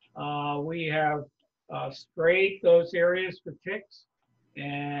 We have sprayed those areas for ticks.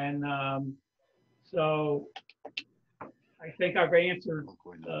 And so I think I've answered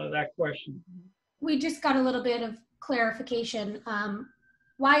that question. We just got a little bit of clarification.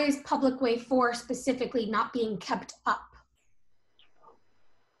 Why is Public Way 4 specifically not being kept up?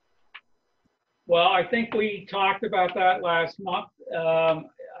 Well, I think we talked about that last month.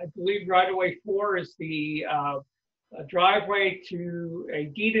 I believe right-of-way 4 is the a driveway to a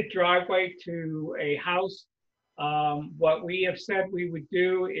deeded driveway to a house. What we have said we would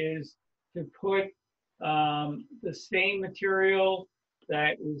do is to put the same material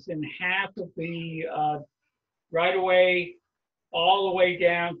that is in half of the right-of-way all the way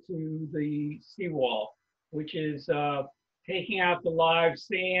down to the seawall, which is taking out the live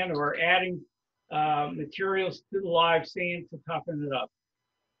sand or adding materials to the live sand to toughen it up.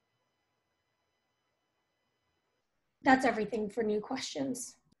 That's everything for new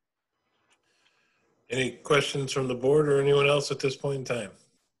questions. Any questions from the board or anyone else at this point in time?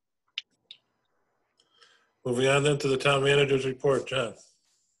 Moving on then to the town manager's report, John.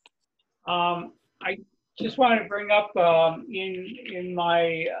 I just wanted to bring up in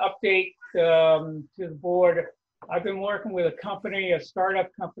my update to the board, I've been working with a company, a startup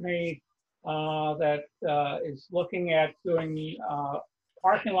company that is looking at doing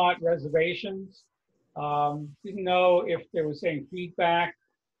parking lot reservations. Didn't know if there was any feedback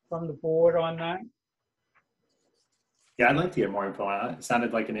from the board on that. Yeah, I'd like to get more info on it. It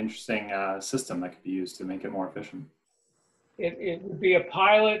sounded like an interesting system that could be used to make it more efficient. It would be a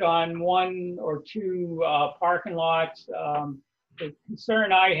pilot on 1 or 2 parking lots. The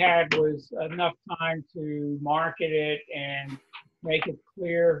concern I had was enough time to market it and make it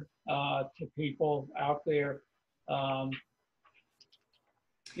clear to people out there.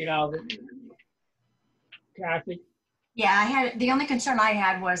 You know, Kathy? Yeah, the only concern I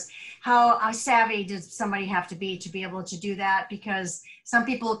had was how savvy does somebody have to be able to do that? Because some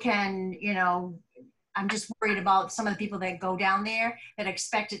people can, you know, I'm just worried about some of the people that go down there that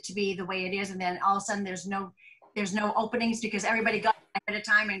expect it to be the way it is, and then all of a sudden there's no openings because everybody got ahead of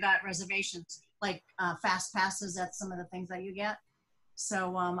time and got reservations, like fast passes. That's some of the things that you get.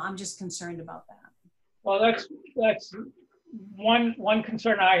 So I'm just concerned about that. Well, that's one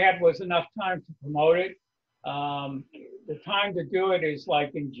concern I had was enough time to promote it. The time to do it is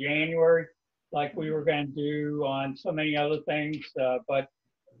like in January, like we were going to do on so many other things. But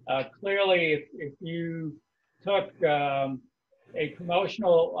clearly, if you took a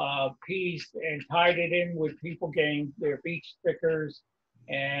promotional piece and tied it in with people getting their beach stickers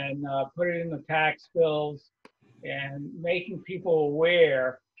and put it in the tax bills and making people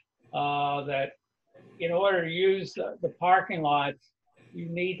aware that in order to use the parking lots, you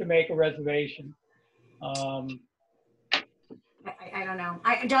need to make a reservation. I don't know.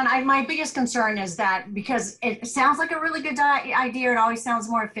 John, my biggest concern is that because it sounds like a really good idea, it always sounds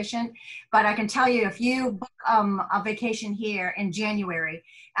more efficient, but I can tell you if you book a vacation here in January,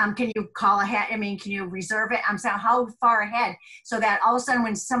 can you call ahead? I mean, can you reserve it? I'm saying how far ahead so that all of a sudden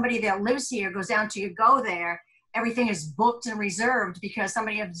when somebody that lives here goes down to go there, everything is booked and reserved because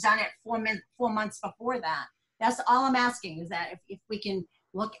somebody has done it 4 months before that. That's all I'm asking is that if we can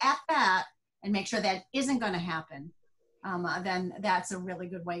look at that and make sure that isn't going to happen, then that's a really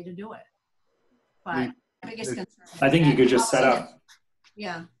good way to do it. But my biggest concern I think you could just set up.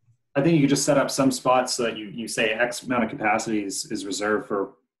 Yeah. I think you could just set up some spots so that you say X amount of capacity is reserved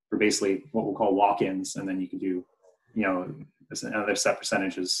for basically what we'll call walk-ins, and then you can do, you know, another set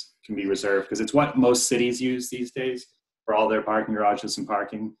percentages can be reserved because it's what most cities use these days for all their parking garages and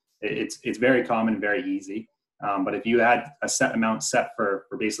parking. It's very common, very easy. But if you had a set amount set for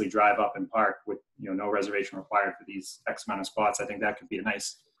basically drive up and park with, you know, no reservation required for these X amount of spots, I think that could be a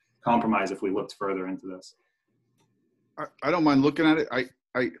nice compromise if we looked further into this. I don't mind looking at it.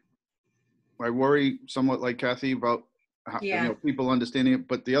 I worry somewhat like Kathy about how, you know, people understanding it.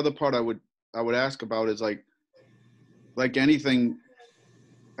 But the other part I would ask about is like anything,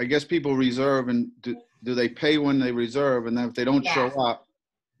 I guess people reserve, and do they pay when they reserve? And then if they don't show up,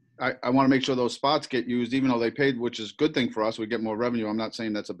 I want to make sure those spots get used, even though they paid, which is a good thing for us. We get more revenue. I'm not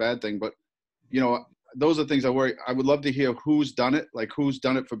saying that's a bad thing, but you know, those are things I worry. I would love to hear who's done it, like who's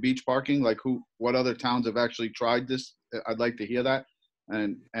done it for beach parking, like what other towns have actually tried this. I'd like to hear that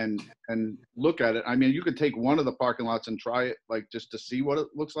and look at it. I mean, you could take one of the parking lots and try it, like just to see what it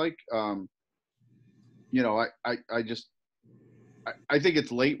looks like. You know, I think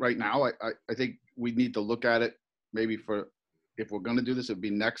it's late right now. I think we need to look at it maybe for if we're gonna do this, it'd be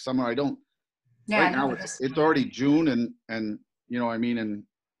next summer. I don't, Yeah, right no, now, it's already June and, you know, what I mean, and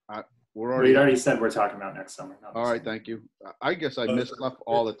we're We already. already said we're talking about next summer. not All this right, summer. thank you. I guess I miss stuff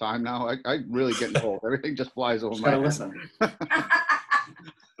all the time now. I really getting old. Everything just flies over Just my gotta head. listen.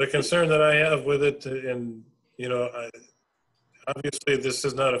 The concern that I have with it, and, you know, obviously this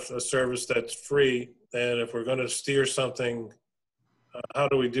is not a service that's free. And if we're going to steer something, how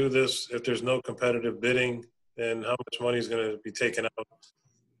do we do this if there's no competitive bidding, and how much money is going to be taken out?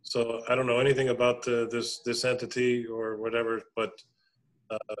 So I don't know anything about this entity or whatever, but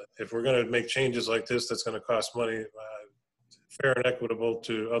if we're going to make changes like this, that's going to cost money, fair and equitable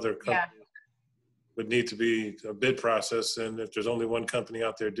to other companies. Yeah. Would need to be a bid process, and if there's only one company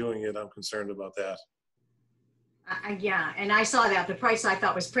out there doing it, I'm concerned about that. Yeah, and I saw that the price I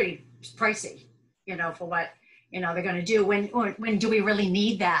thought was pretty pricey, you know, for what, you know, they're going to do. When do we really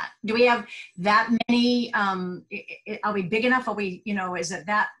need that? Do we have that many? Are we big enough? Are we, you know, is it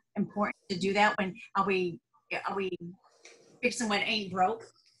that important to do that? When are we fixing what ain't broke?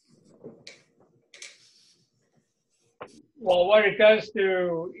 Well, what it does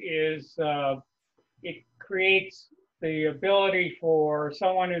do is it creates the ability for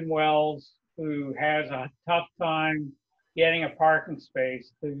someone in Wells who has a tough time getting a parking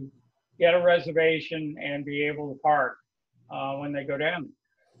space to get a reservation and be able to park when they go down.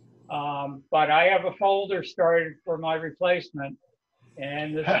 But I have a folder started for my replacement,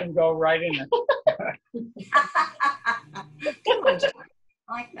 and this can go right in it. Come on, John.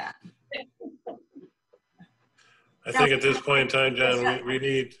 I like that. I think at this point in time, John,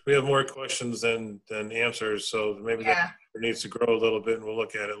 we have more questions than answers, so maybe that needs to grow a little bit, and we'll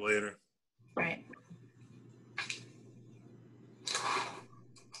look at it later. Right.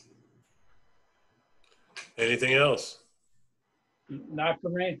 Anything else? Not for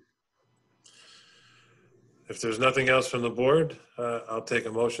me. If there's nothing else from the board, I'll take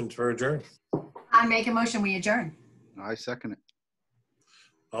a motion to adjourn. I make a motion, we adjourn. I second it.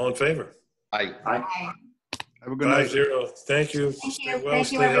 All in favor? Aye. Aye. Have a good night. 5-0. Thank you. Thank Stay you. well,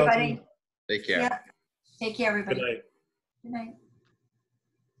 Thank you, stay healthy. everybody. Take care. Yeah. Take care, everybody. Good night. Good night.